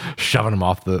store. Just shoving them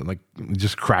off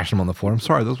just crashing them on the floor. I'm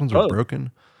sorry, those ones are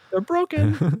broken. They're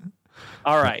broken.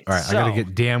 All right. So, I gotta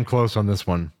get damn close on this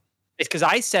one. It's because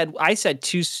I said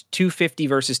 250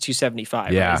 versus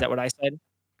 275. Yeah. Right? Is that what I said?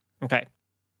 Okay.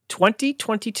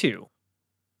 2022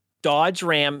 Dodge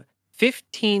Ram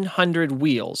 1500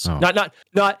 wheels. Oh.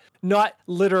 Not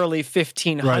literally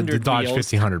 1500 right, the Dodge wheels.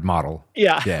 1500 model.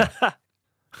 Yeah.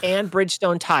 And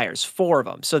Bridgestone tires, 4 of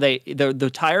them. So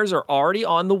the tires are already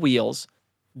on the wheels.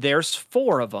 There's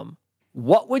 4 of them.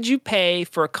 What would you pay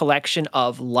for a collection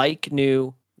of like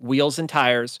new wheels and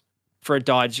tires for a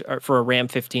Dodge or for a Ram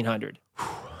 1500?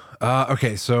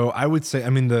 Okay, so I would say, I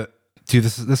mean,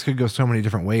 this could go so many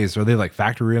different ways. Are they like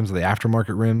factory rims? Are they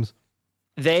aftermarket rims?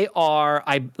 They are.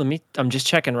 I'm just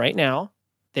checking right now.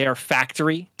 They are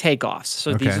factory takeoffs.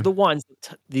 So these are the ones.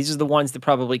 These are the ones that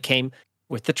probably came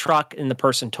with the truck, and the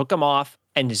person took them off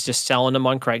and is just selling them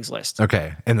on Craigslist.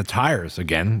 Okay, and the tires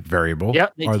again, variable.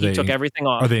 Yep, he took everything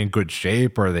off. Are they in good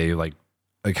shape? Or are they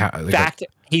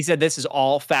He said this is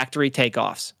all factory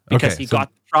takeoffs because he got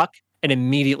the truck and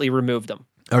immediately removed them.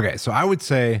 Okay, so I would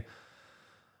say,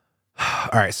 all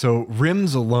right, so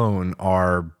rims alone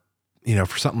are,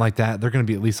 for something like that, they're going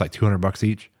to be at least like $200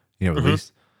 each, at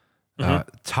least.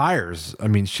 Tires, I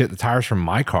mean, the tires from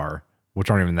my car, which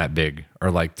aren't even that big,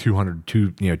 are like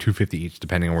 $250 each,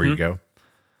 depending on where you go.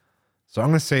 So I'm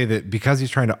going to say that because he's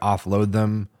trying to offload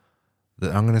them,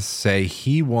 that I'm going to say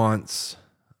he wants,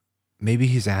 maybe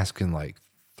he's asking like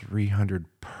 $300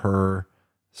 per.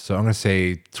 So I'm going to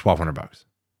say $1,200.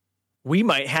 we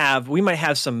might have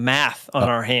some math on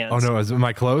our hands. Oh no, am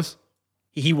I close?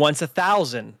 He wants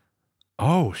 1,000.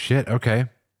 Oh shit. Okay.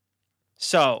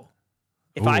 So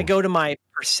if I go to my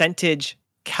percentage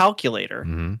calculator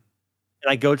and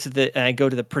I go to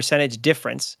the percentage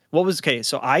difference,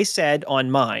 so I said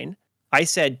on mine, I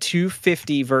said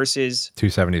 250 versus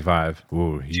 275.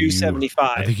 Ooh,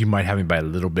 275. I think you might have me by a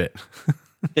little bit.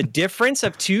 The difference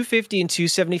of 250 and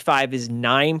 275 is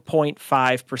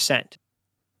 9.5%.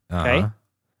 Okay.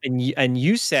 And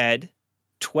you said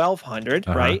 1,200,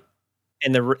 right?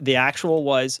 And the actual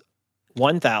was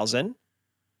 1,000.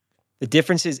 The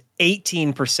difference is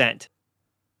 18%.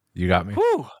 You got me.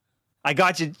 Whew. I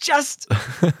got you just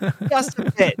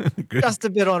a bit. Just a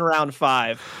bit on round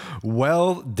 5.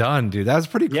 Well done, dude. That was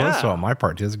pretty close on my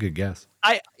part. That's a good guess.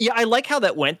 I like how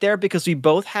that went there because we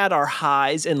both had our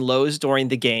highs and lows during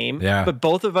the game. Yeah. But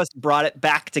both of us brought it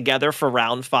back together for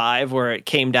round 5, where it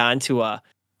came down to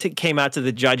came out to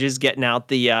the judges getting out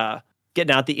the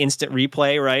instant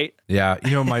replay, right? Yeah.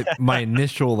 You know, my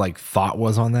initial thought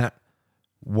was on that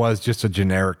was just a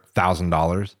generic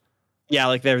 $1,000. Yeah,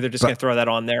 like they're just gonna throw that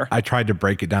on there. I tried to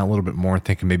break it down a little bit more,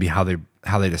 thinking maybe how they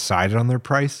decided on their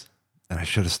price, and I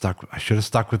should have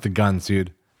stuck with the guns,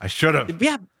 dude. I should have.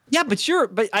 Yeah,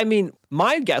 but I mean,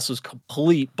 my guess was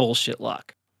complete bullshit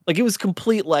luck. Like it was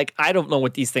complete. Like I don't know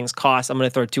what these things cost. I'm gonna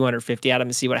throw 250 at them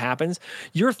and see what happens.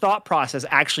 Your thought process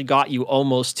actually got you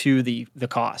almost to the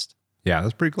cost. Yeah,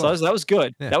 that's pretty close. So that was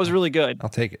good. Yeah, that was really good. I'll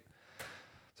take it.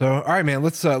 So, all right, man,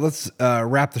 let's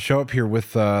wrap the show up here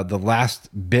with the last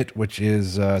bit, which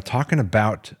is talking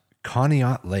about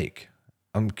Conneaut Lake.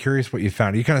 I'm curious what you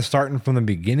found. Are you kind of starting from the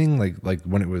beginning, like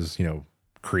when it was,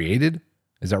 created?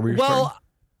 Is that where you're starting?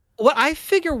 Well, I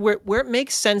figure where it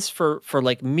makes sense for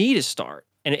like me to start,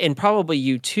 and probably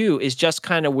you too, is just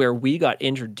kind of where we got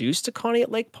introduced to Conneaut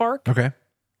Lake Park. Okay.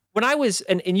 When I was,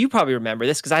 and you probably remember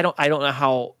this because I don't know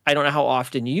how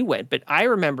often you went, but I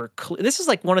remember this is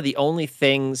like one of the only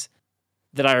things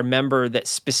that I remember that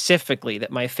specifically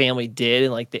that my family did,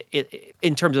 and like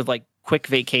in terms of like quick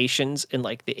vacations in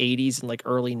like the 80s and like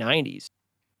early 90s,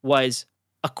 was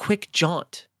a quick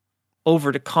jaunt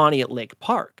over to Conneaut Lake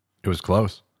Park. It was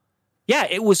close. Yeah,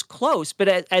 it was close, but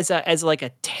as like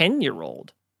a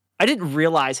 10-year-old, I didn't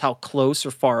realize how close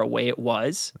or far away it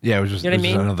was. Yeah, it was just, just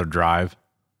another drive.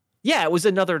 Yeah, it was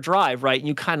another drive, right? And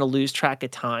you kind of lose track of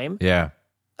time. Yeah.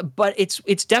 But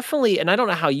it's definitely, and I don't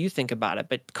know how you think about it,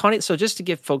 but so just to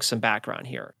give folks some background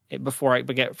here before I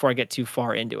get too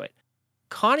far into it.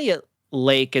 Conneaut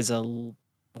Lake is a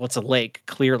lake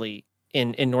clearly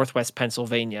in Northwest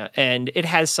Pennsylvania, and it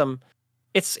has some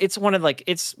it's one of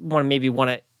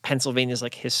Pennsylvania's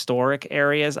like historic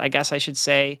areas, I guess I should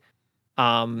say.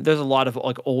 There's a lot of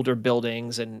like older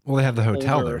buildings and they have the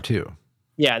hotel there too.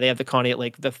 Yeah, they have the Conneaut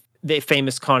Lake, the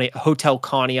famous Hotel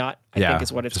Conneaut, I think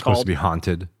is what it's called. Supposed to be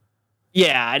haunted.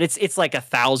 Yeah, and it's like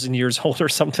 1,000 years old or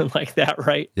something like that,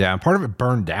 right? Yeah, and part of it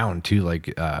burned down too.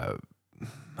 Like I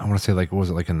want to say, like, what was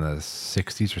it, like in the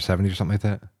 60s or 70s or something like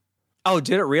that? Oh,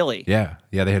 did it really? Yeah,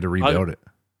 they had to rebuild it.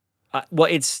 Well,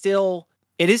 it is still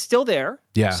there.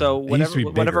 Yeah. So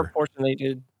whatever portion they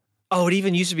did. Oh, it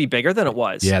even used to be bigger than it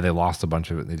was. Yeah, they lost a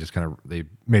bunch of it. They just they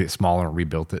made it smaller and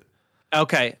rebuilt it.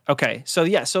 Okay. So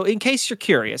yeah. So in case you're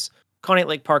curious, Conneaut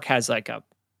Lake Park has like a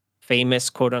famous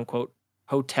quote unquote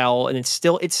hotel, and it's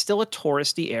still a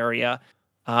touristy area.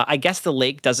 I guess the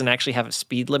lake doesn't actually have a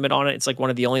speed limit on it. It's like one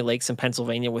of the only lakes in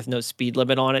Pennsylvania with no speed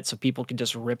limit on it, so people can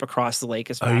just rip across the lake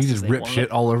as fast as they want. You just rip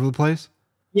shit all over the place?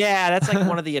 Yeah, that's like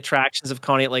one of the attractions of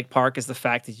Conneaut Lake Park is the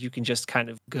fact that you can just kind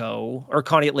of go, or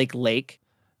Conneaut Lake.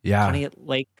 Yeah. Conneaut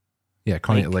Lake. Yeah,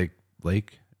 Conneaut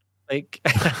Lake.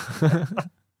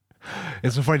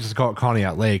 It's so funny just to call it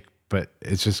Conneaut Lake, but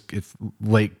it's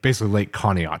lake, basically Lake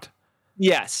Conneaut.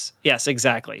 Yes,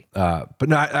 exactly. But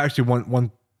no, actually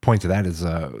one point to that is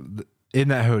in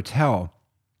that hotel,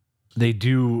 they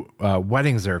do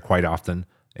weddings there quite often.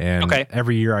 And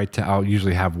every year I'll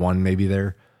usually have one maybe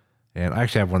there. And I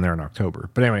actually have one there in October.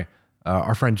 But anyway,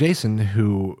 our friend Jason,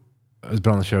 who has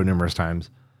been on the show numerous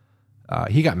times,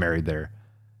 he got married there.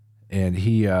 And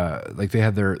he, they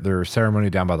had their ceremony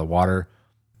down by the water.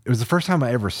 It was the first time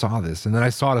I ever saw this. And then I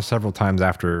saw it several times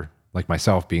after, like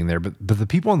myself being there. But the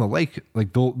people on the lake,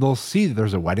 like they'll see that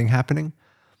there's a wedding happening.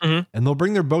 Mm-hmm. And they'll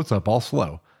bring their boats up all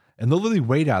slow. And they'll literally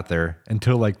wait out there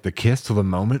until like the kiss, till the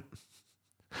moment.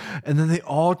 And then they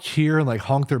all cheer and like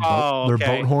honk their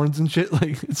boat horns and shit.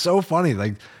 Like it's so funny,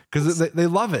 like because they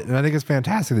love it, and I think it's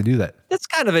fantastic to do that. That's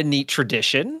kind of a neat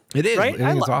tradition. It is, right?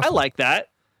 Awesome. I like that.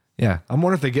 Yeah, I'm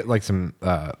wondering if they get like some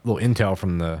little intel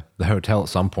from the hotel at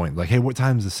some point. Like, hey, what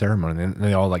time is the ceremony? And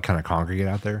they all like kind of congregate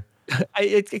out there.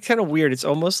 It's kind of weird. It's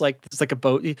almost like it's like a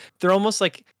boat. They're almost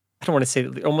like, I don't want to say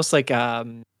that, almost like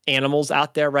animals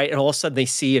out there, right? And all of a sudden they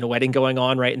see a wedding going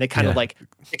on, right? And they kind of like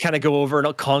they kind of go over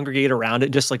and congregate around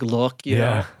it, just like look, you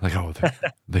know, like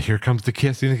here comes the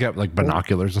kiss. You got like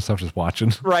binoculars and stuff, just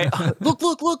watching. Right?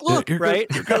 Look,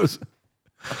 right? Here goes.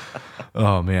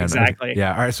 Oh man, exactly.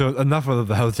 Yeah. All right. So enough of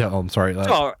the hotel. I'm sorry.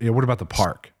 What about the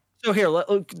park? So here,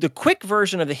 the quick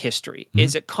version of the history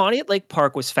is that Conneaut Lake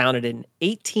Park was founded in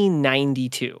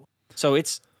 1892. So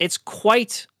it's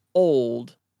quite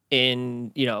old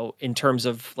in terms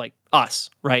of like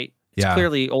us, right? It's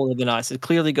clearly older than us. It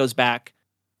clearly goes back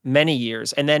many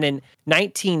years. And then in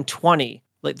 1920,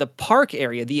 like the park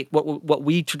area, what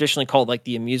we traditionally call like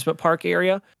the amusement park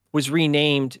area, was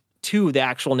renamed to the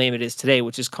actual name it is today,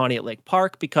 which is Conneaut Lake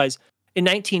Park, because in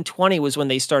 1920 was when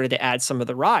they started to add some of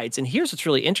the rides. And here's what's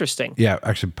really interesting. Yeah,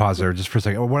 actually, pause there just for a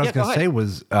second. What I was going to say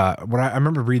was, what I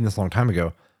remember reading this a long time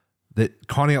ago, that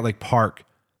Conneaut Lake Park,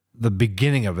 the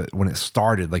beginning of it, when it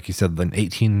started, like you said, in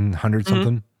 1800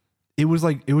 something, it was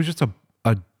just a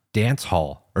dance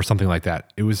hall or something like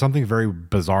that. It was something very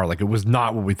bizarre. Like it was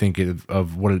not what we think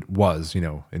of what it was,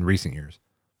 in recent years.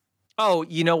 Oh,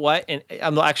 you know what? And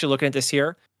I'm actually looking at this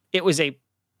here.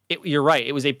 You're right.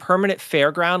 It was a permanent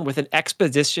fairground with an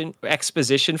exposition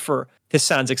for, this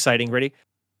sounds exciting, ready?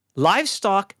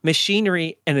 Livestock,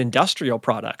 machinery, and industrial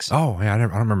products. Oh, yeah, I don't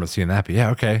remember seeing that, but yeah,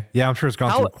 okay. Yeah, I'm sure it's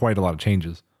gone through quite a lot of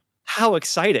changes. How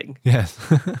exciting. Yes.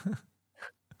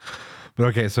 But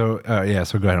okay, so go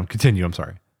ahead. Continue, I'm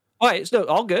sorry. All right, so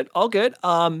all good.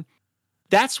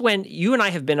 That's when you and I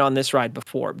have been on this ride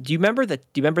before. Do you remember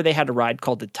they had a ride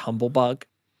called the Tumblebug?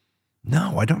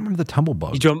 No, I don't remember the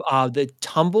Tumblebug. The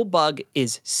Tumblebug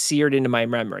is seared into my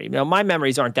memory. Now, my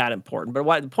memories aren't that important,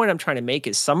 but the point I'm trying to make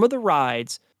is some of the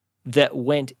rides that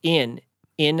went in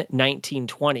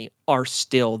 1920 are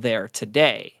still there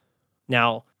today.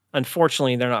 Now,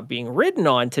 unfortunately, they're not being ridden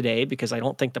on today because I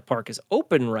don't think the park is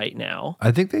open right now.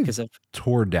 I think they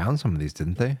tore down some of these,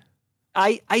 didn't they?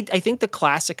 I think the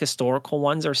classic historical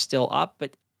ones are still up,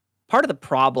 but part of the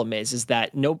problem is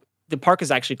that the park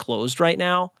is actually closed right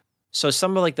now. So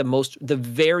some of like the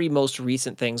very most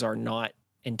recent things are not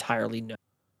entirely known.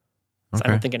 Okay. I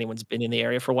don't think anyone's been in the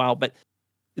area for a while, but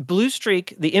the Blue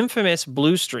Streak, the infamous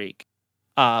Blue Streak,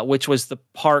 which was the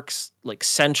park's like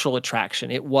central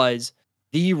attraction. It was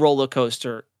the roller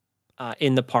coaster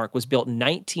in the park, was built in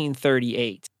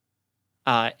 1938.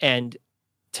 And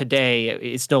today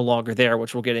it's no longer there,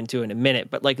 which we'll get into in a minute.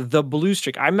 But like the Blue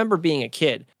Streak, I remember being a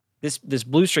kid. This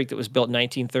Blue Streak that was built in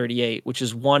 1938, which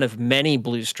is one of many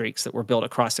Blue Streaks that were built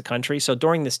across the country. So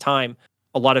during this time,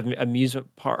 a lot of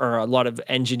a lot of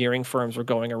engineering firms were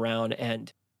going around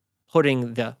and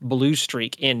putting the Blue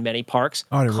Streak in many parks.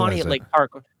 Oh, Conneaut Lake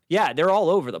Park, yeah, they're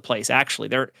all over the place. Actually,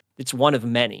 it's one of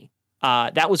many.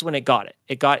 That was when it got it.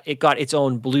 It got its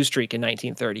own Blue Streak in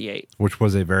 1938, which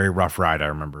was a very rough ride. I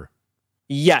remember.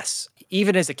 Yes,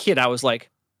 even as a kid, I was like,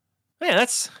 man,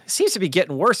 it seems to be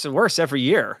getting worse and worse every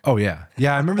year. Oh yeah.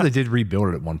 I remember they did rebuild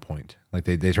it at one point. Like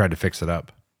they tried to fix it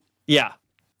up. Yeah.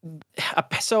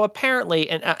 So apparently,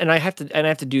 and I have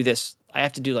to do this. I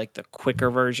have to do like the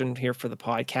quicker version here for the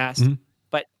podcast. Mm-hmm.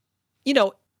 But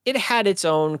it had its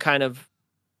own kind of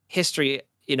history.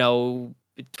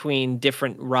 Between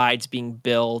different rides being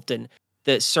built and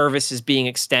the services being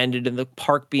extended and the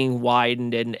park being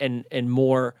widened and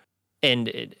more,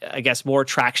 and I guess more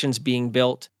attractions being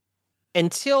built.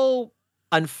 Until,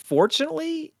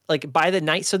 unfortunately, like by the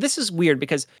night, so this is weird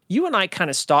because you and I kind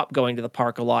of stopped going to the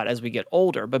park a lot as we get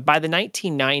older, but by the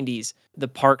 1990s, the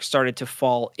park started to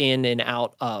fall in and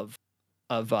out of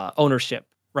ownership,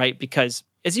 right? Because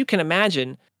as you can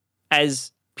imagine,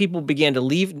 as people began to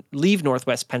leave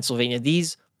Northwest Pennsylvania,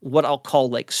 these, what I'll call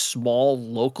like small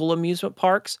local amusement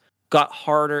parks, got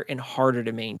harder and harder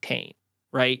to maintain,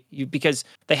 right? Because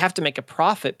they have to make a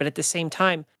profit, but at the same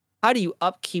time, how do you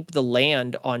upkeep the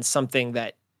land on something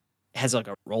that has like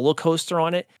a roller coaster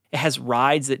on it? It has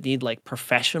rides that need like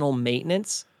professional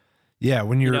maintenance. Yeah,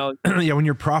 when when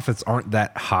your profits aren't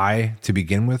that high to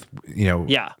begin with,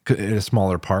 at a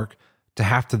smaller park, to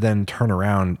have to then turn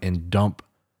around and dump,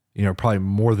 probably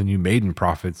more than you made in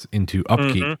profits into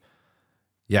upkeep. Mm-hmm.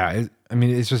 Yeah,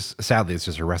 it's just sadly it's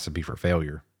just a recipe for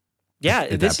failure. Yeah,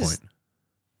 at that point.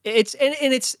 It's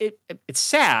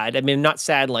sad. I mean, not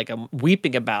sad like I'm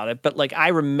weeping about it, but like I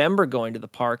remember going to the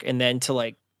park and then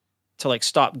to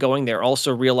stop going there.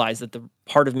 Also realize that the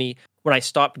part of me when I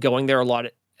stopped going there a lot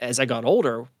as I got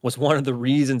older was one of the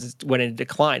reasons it went into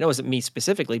decline. It wasn't me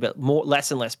specifically, but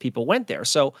less and less people went there.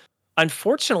 So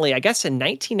unfortunately, I guess in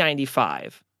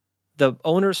 1995, the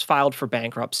owners filed for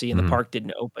bankruptcy and the park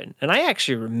didn't open. And I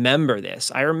actually remember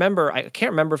this. I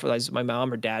can't remember if it was my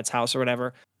mom or dad's house or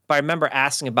whatever, but I remember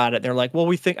asking about it. They're like,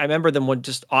 well, I remember them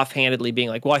just offhandedly being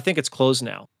like, well, I think it's closed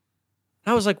now.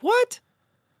 And I was like, what?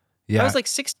 Yeah. I was like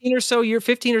 15 or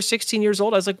 16 years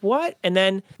old. I was like, what? And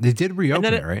then they did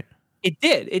reopen it, right? It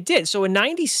did. So in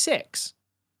 96,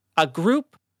 a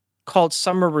group called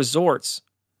Summer Resorts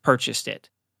purchased it.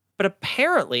 But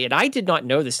apparently, and I did not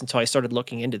know this until I started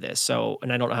looking into this,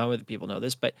 and I don't know how other people know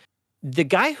this, but the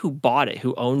guy who bought it,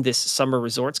 who owned this Summer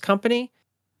Resorts company,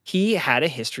 he had a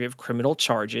history of criminal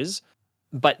charges,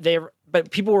 but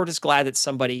people were just glad that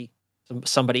somebody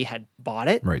had bought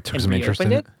it, right? Took and some interest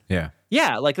in it.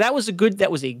 Yeah, like that was a good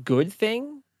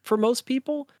thing for most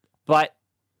people. But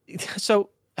so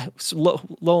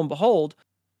lo and behold,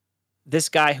 this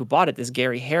guy who bought it, this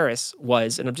Gary Harris,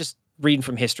 and I'm just reading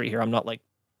from history here. I'm not like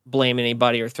blaming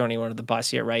anybody or throwing anyone under the bus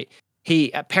here, right?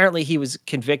 He was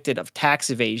convicted of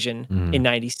tax evasion in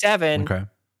 97. Okay.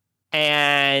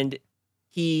 And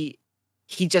he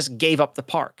just gave up the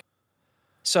park.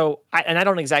 So I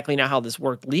don't exactly know how this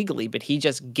worked legally, but he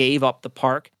just gave up the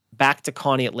park back to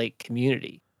Conneaut Lake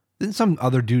community. Didn't some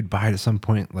other dude buy it at some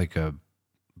point, like a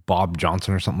Bob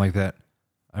Johnson or something like that?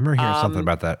 I remember hearing something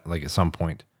about that, like at some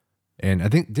point. And I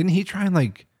think, didn't he try and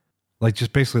like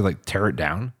just basically like tear it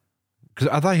down? Because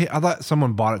I thought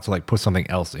someone bought it to like put something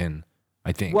else in,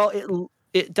 I think. Well,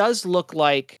 it does look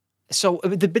like, so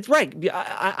right.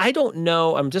 I don't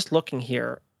know. I'm just looking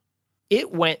here.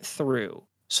 It went through.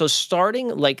 So starting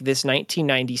like this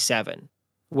 1997,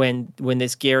 when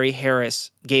this Gary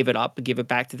Harris gave it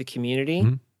back to the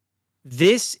community,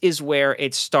 this is where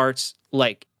it starts,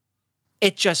 like,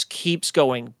 it just keeps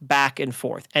going back and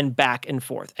forth and back and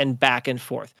forth and back and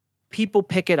forth. People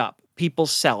pick it up. People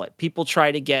sell it. People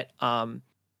try to get,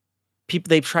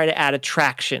 they try to add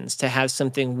attractions to have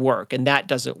something work, and that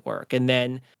doesn't work. And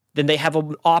then they have a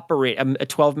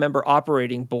 12-member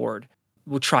operating board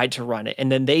who tried to run it,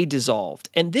 and then they dissolved.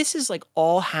 And this is like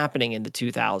all happening in the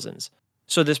 2000s.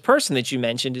 So this person that you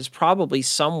mentioned is probably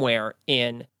somewhere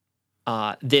in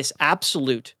this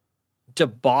absolute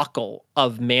debacle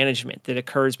of management that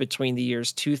occurs between the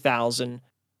years 2000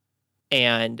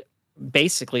 and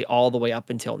basically all the way up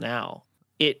until now.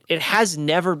 It has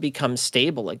never become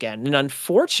stable again. And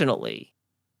unfortunately,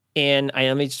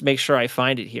 let me just make sure I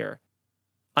find it here.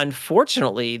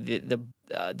 Unfortunately,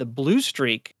 the blue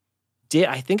streak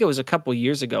I think it was a couple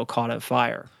years ago, caught on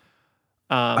fire.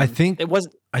 I think it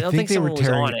wasn't. I don't think they were someone was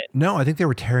tearing on it. No, I think they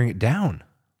were tearing it down.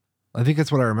 I think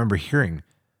that's what I remember hearing.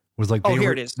 Was like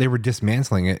here it is. They were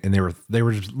dismantling it, and they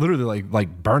were just literally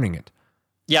like burning it.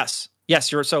 Yes,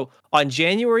 so on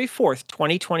January 4th,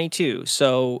 2022.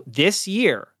 So this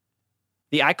year,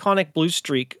 the iconic blue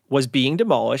streak was being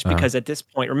demolished because at this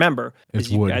point, remember, as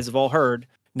you guys have all heard,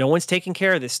 no one's taking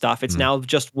care of this stuff. It's now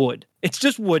just wood. It's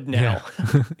just wood now,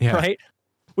 yeah. right?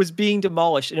 Was being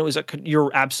demolished, and it was you're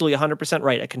absolutely 100%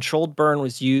 right. A controlled burn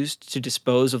was used to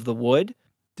dispose of the wood.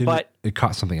 But it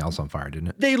caught something else on fire, didn't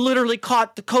it? They literally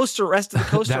caught the rest of the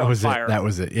coaster on fire. That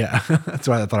was it. Yeah. That's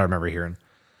what I thought I remember hearing.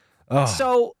 Oh.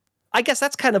 So I guess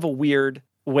that's kind of a weird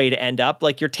way to end up.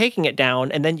 Like, you're taking it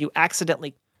down and then you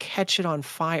accidentally catch it on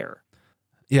fire.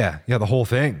 Yeah. Yeah. The whole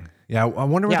thing. Yeah. I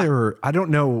wonder what I don't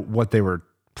know what they were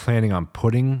planning on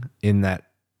putting in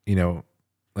that,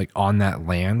 like on that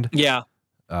land. Yeah.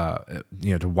 To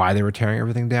why they were tearing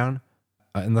everything down.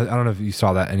 And I don't know if you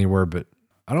saw that anywhere, but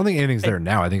I don't think anything's there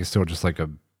now. I think it's still just like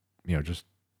just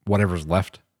whatever's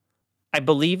left. I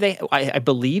believe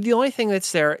the only thing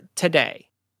that's there today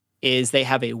is they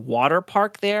have a water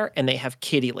park there and they have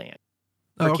Kiddieland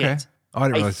for okay. kids. Oh, I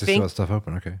didn't realize they still have stuff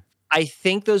open. Okay. I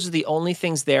think those are the only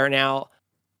things there now.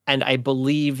 And I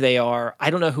believe they are, I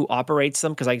don't know who operates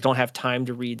them because I don't have time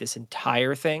to read this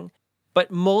entire thing.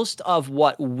 But most of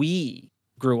what we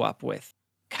grew up with,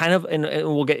 kind of, and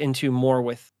we'll get into more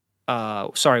with,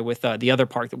 the other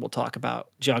park that we'll talk about,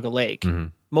 Jaga Lake. Mm-hmm.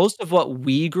 Most of what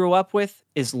we grew up with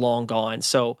is long gone.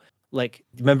 So, like,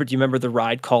 do you remember the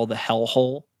ride called the Hell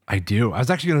Hole? I do. I was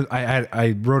actually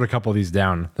I wrote a couple of these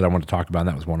down that I wanted to talk about, and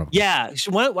that was one of them. Yeah.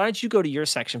 So why don't you go to your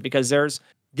section? Because there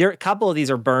a couple of these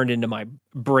are burned into my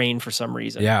brain for some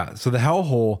reason. Yeah. So the Hell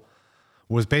Hole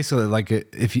was basically like,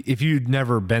 if you'd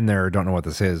never been there or don't know what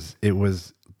this is, it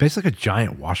was basically a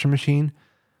giant washing machine.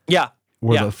 Yeah.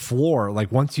 Where the floor,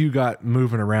 like once you got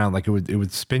moving around, like it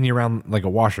would spin you around like a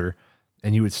washer,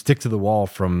 and you would stick to the wall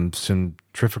from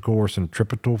centrifugal or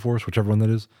centripetal force, whichever one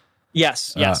that is.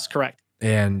 Yes, correct.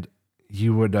 And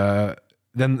you would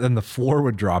then the floor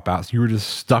would drop out, so you were just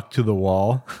stuck to the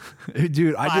wall.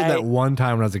 Dude, I did that one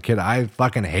time when I was a kid. I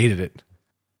fucking hated it.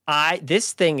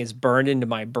 This thing is burned into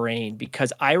my brain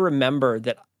because I remember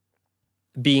that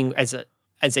being as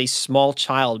a small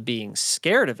child being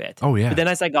scared of it. Oh, yeah. But then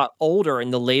as I got older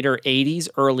in the later 80s,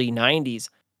 early 90s,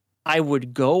 I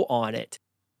would go on it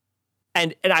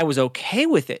and I was okay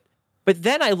with it. But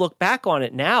then I look back on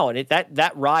it now and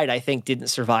that ride I think didn't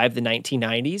survive the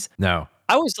 1990s. No.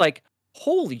 I was like,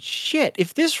 holy shit,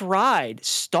 if this ride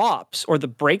stops or the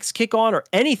brakes kick on or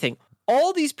anything,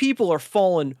 all these people are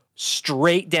falling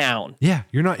straight down. Yeah,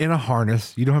 you're not in a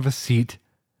harness. You don't have a seat.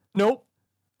 Nope.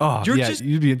 Oh,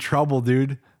 you'd be in trouble,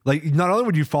 dude. Like, not only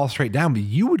would you fall straight down, but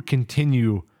you would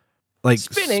continue like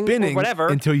spinning or whatever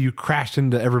until you crashed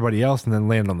into everybody else and then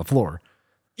land on the floor.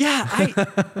 Yeah,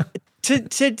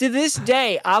 to this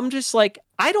day, I'm just like,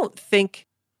 I don't think.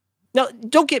 Now,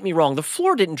 don't get me wrong. The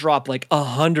floor didn't drop like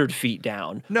 100 feet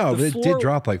down. No, but it did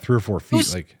drop like 3 or 4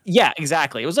 feet. Yeah,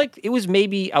 exactly. It was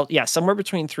maybe somewhere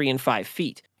between 3 and 5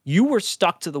 feet. You were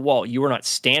stuck to the wall. You were not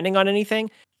standing on anything.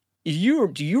 Do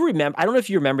you remember? I don't know if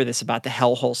you remember this about the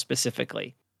hellhole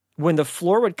specifically. When the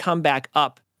floor would come back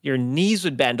up, your knees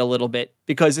would bend a little bit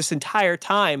because this entire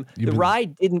time the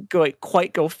ride didn't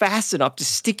quite go fast enough to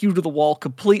stick you to the wall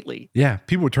completely. Yeah,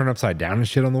 people would turn upside down and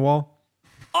shit on the wall.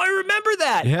 I remember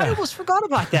that. Yeah. I almost forgot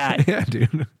about that. Yeah,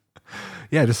 dude.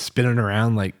 Yeah, just spinning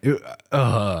around like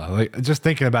just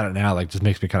thinking about it now, like just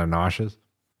makes me kind of nauseous.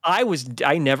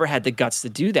 I never had the guts to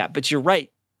do that, but you're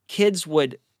right. Kids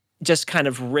would just kind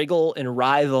of wriggle and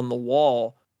writhe on the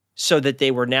wall so that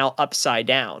they were now upside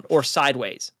down or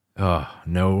sideways. Oh,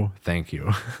 no, thank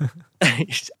you.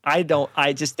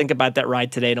 I just think about that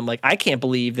ride today and I'm like, I can't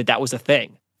believe that was a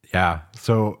thing. Yeah.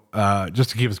 So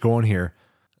just to keep us going here,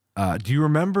 do you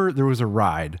remember there was a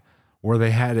ride where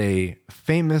they had a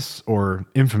famous or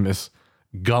infamous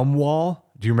gum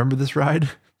wall? Do you remember this ride?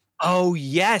 Oh,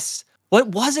 yes. What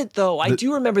was it, though? I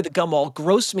do remember the gum wall.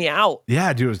 Grossed me out.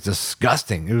 Yeah, dude, it was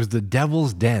disgusting. It was the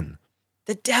Devil's Den.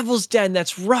 The Devil's Den,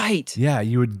 that's right. Yeah,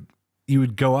 you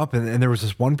would go up, and there was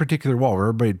this one particular wall where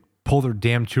everybody would pull their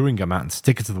damn chewing gum out and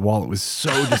stick it to the wall. It was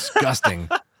so disgusting.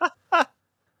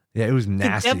 Yeah, it was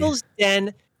nasty.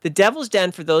 The Devil's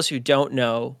Den, for those who don't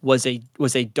know, was a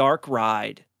dark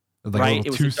ride. Like right? A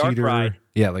little two-seater ride.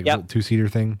 Yeah, like a little two-seater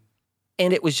thing.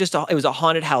 And it was a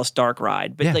haunted house dark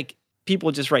ride. But like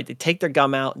people just they take their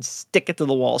gum out and stick it to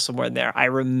the wall somewhere in there. I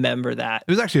remember that.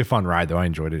 It was actually a fun ride though. I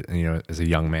enjoyed it, as a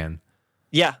young man.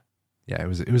 Yeah. Yeah, it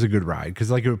was a good ride because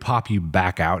like it would pop you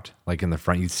back out, like in the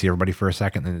front, you'd see everybody for a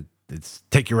second, then it's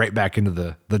take you right back into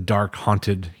the dark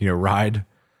haunted, ride.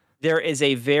 There is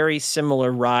a very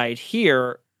similar ride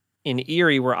here in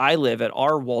Erie where I live at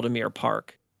our Waldemere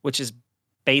Park, which is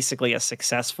basically a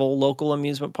successful local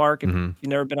amusement park. If you've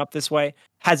never been up this way,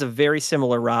 has a very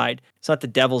similar ride. It's not the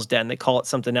Devil's Den. They call it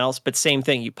something else, but same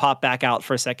thing. You pop back out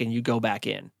for a second, you go back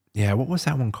in. Yeah. What was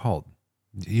that one called?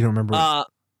 You don't remember?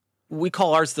 We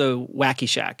call ours the Wacky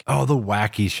Shack. Oh, the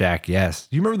Wacky Shack. Yes.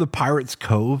 Do you remember the Pirates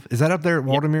Cove? Is that up there at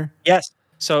Waldemere? Yes.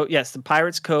 So yes, the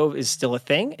Pirates Cove is still a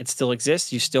thing. It still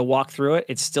exists. You still walk through it.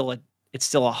 It's still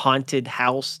a haunted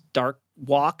house, dark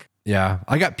walk. Yeah.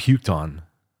 I got puked on.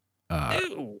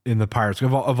 In the Pirates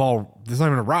Cove of all, there's not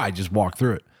even a ride. Just walk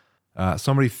through it.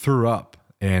 Somebody threw up,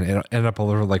 and it ended up all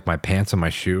over like my pants and my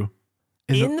shoe.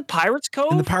 In the Pirates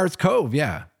Cove. In the Pirates Cove,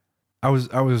 yeah. I was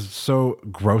so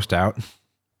grossed out.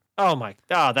 Oh my!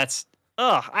 Oh, that's.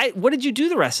 What did you do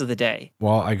the rest of the day?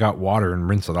 Well, I got water and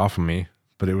rinsed it off of me,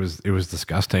 but it was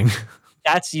disgusting.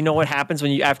 That's what happens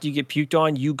when after you get puked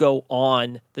on, you go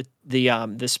on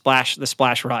the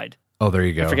splash ride. Oh, there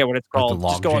you go. I forget what it's called.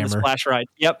 Just go on the splash ride.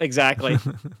 Yep, exactly.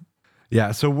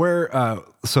 Yeah. So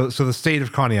so the state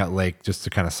of Conneaut Lake, just to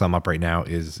kind of sum up right now,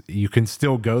 is you can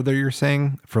still go there. You're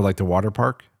saying for like the water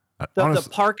park.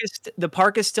 The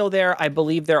park is still there. I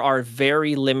believe there are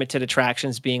very limited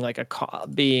attractions, being I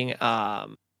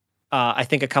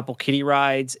think a couple kiddie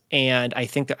rides, and I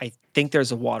think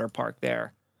there's a water park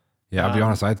there. Yeah, I'll be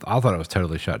honest. I thought it was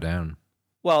totally shut down.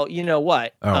 Well, you know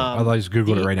what? Oh, I just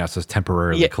Googled it right now. It says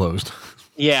temporarily closed.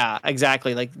 Yeah,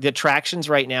 exactly. Like the attractions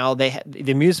right now, the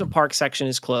amusement park section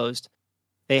is closed.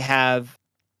 They have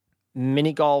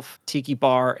mini golf, tiki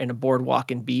bar, and a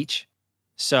boardwalk and beach.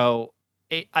 So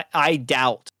I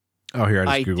doubt. Oh, here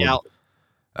I just Googled.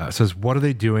 It says, what are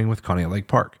they doing with Conneaut Lake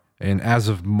Park? And as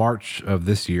of March of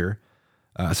this year,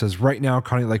 it says right now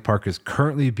Conneaut Lake Park is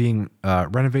currently being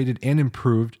renovated and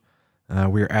improved.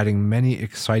 We are adding many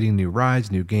exciting new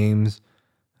rides, new games,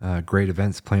 great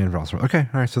events planned. Okay,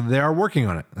 all right. So they are working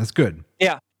on it. That's good.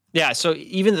 Yeah. So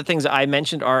even the things that I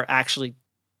mentioned are actually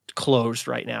closed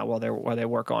right now while they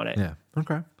work on it. Yeah.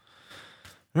 Okay.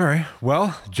 All right.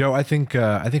 Well, Joe, I think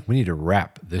we need to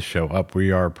wrap this show up.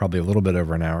 We are probably a little bit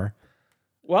over an hour.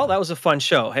 Well, that was a fun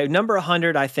show. Hey, number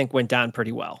 100, I think, went down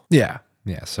pretty well. Yeah.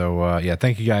 So,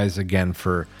 thank you guys again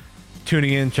for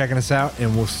tuning in, checking us out,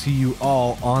 and we'll see you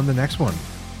all on the next one.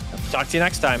 Talk to you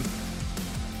next time.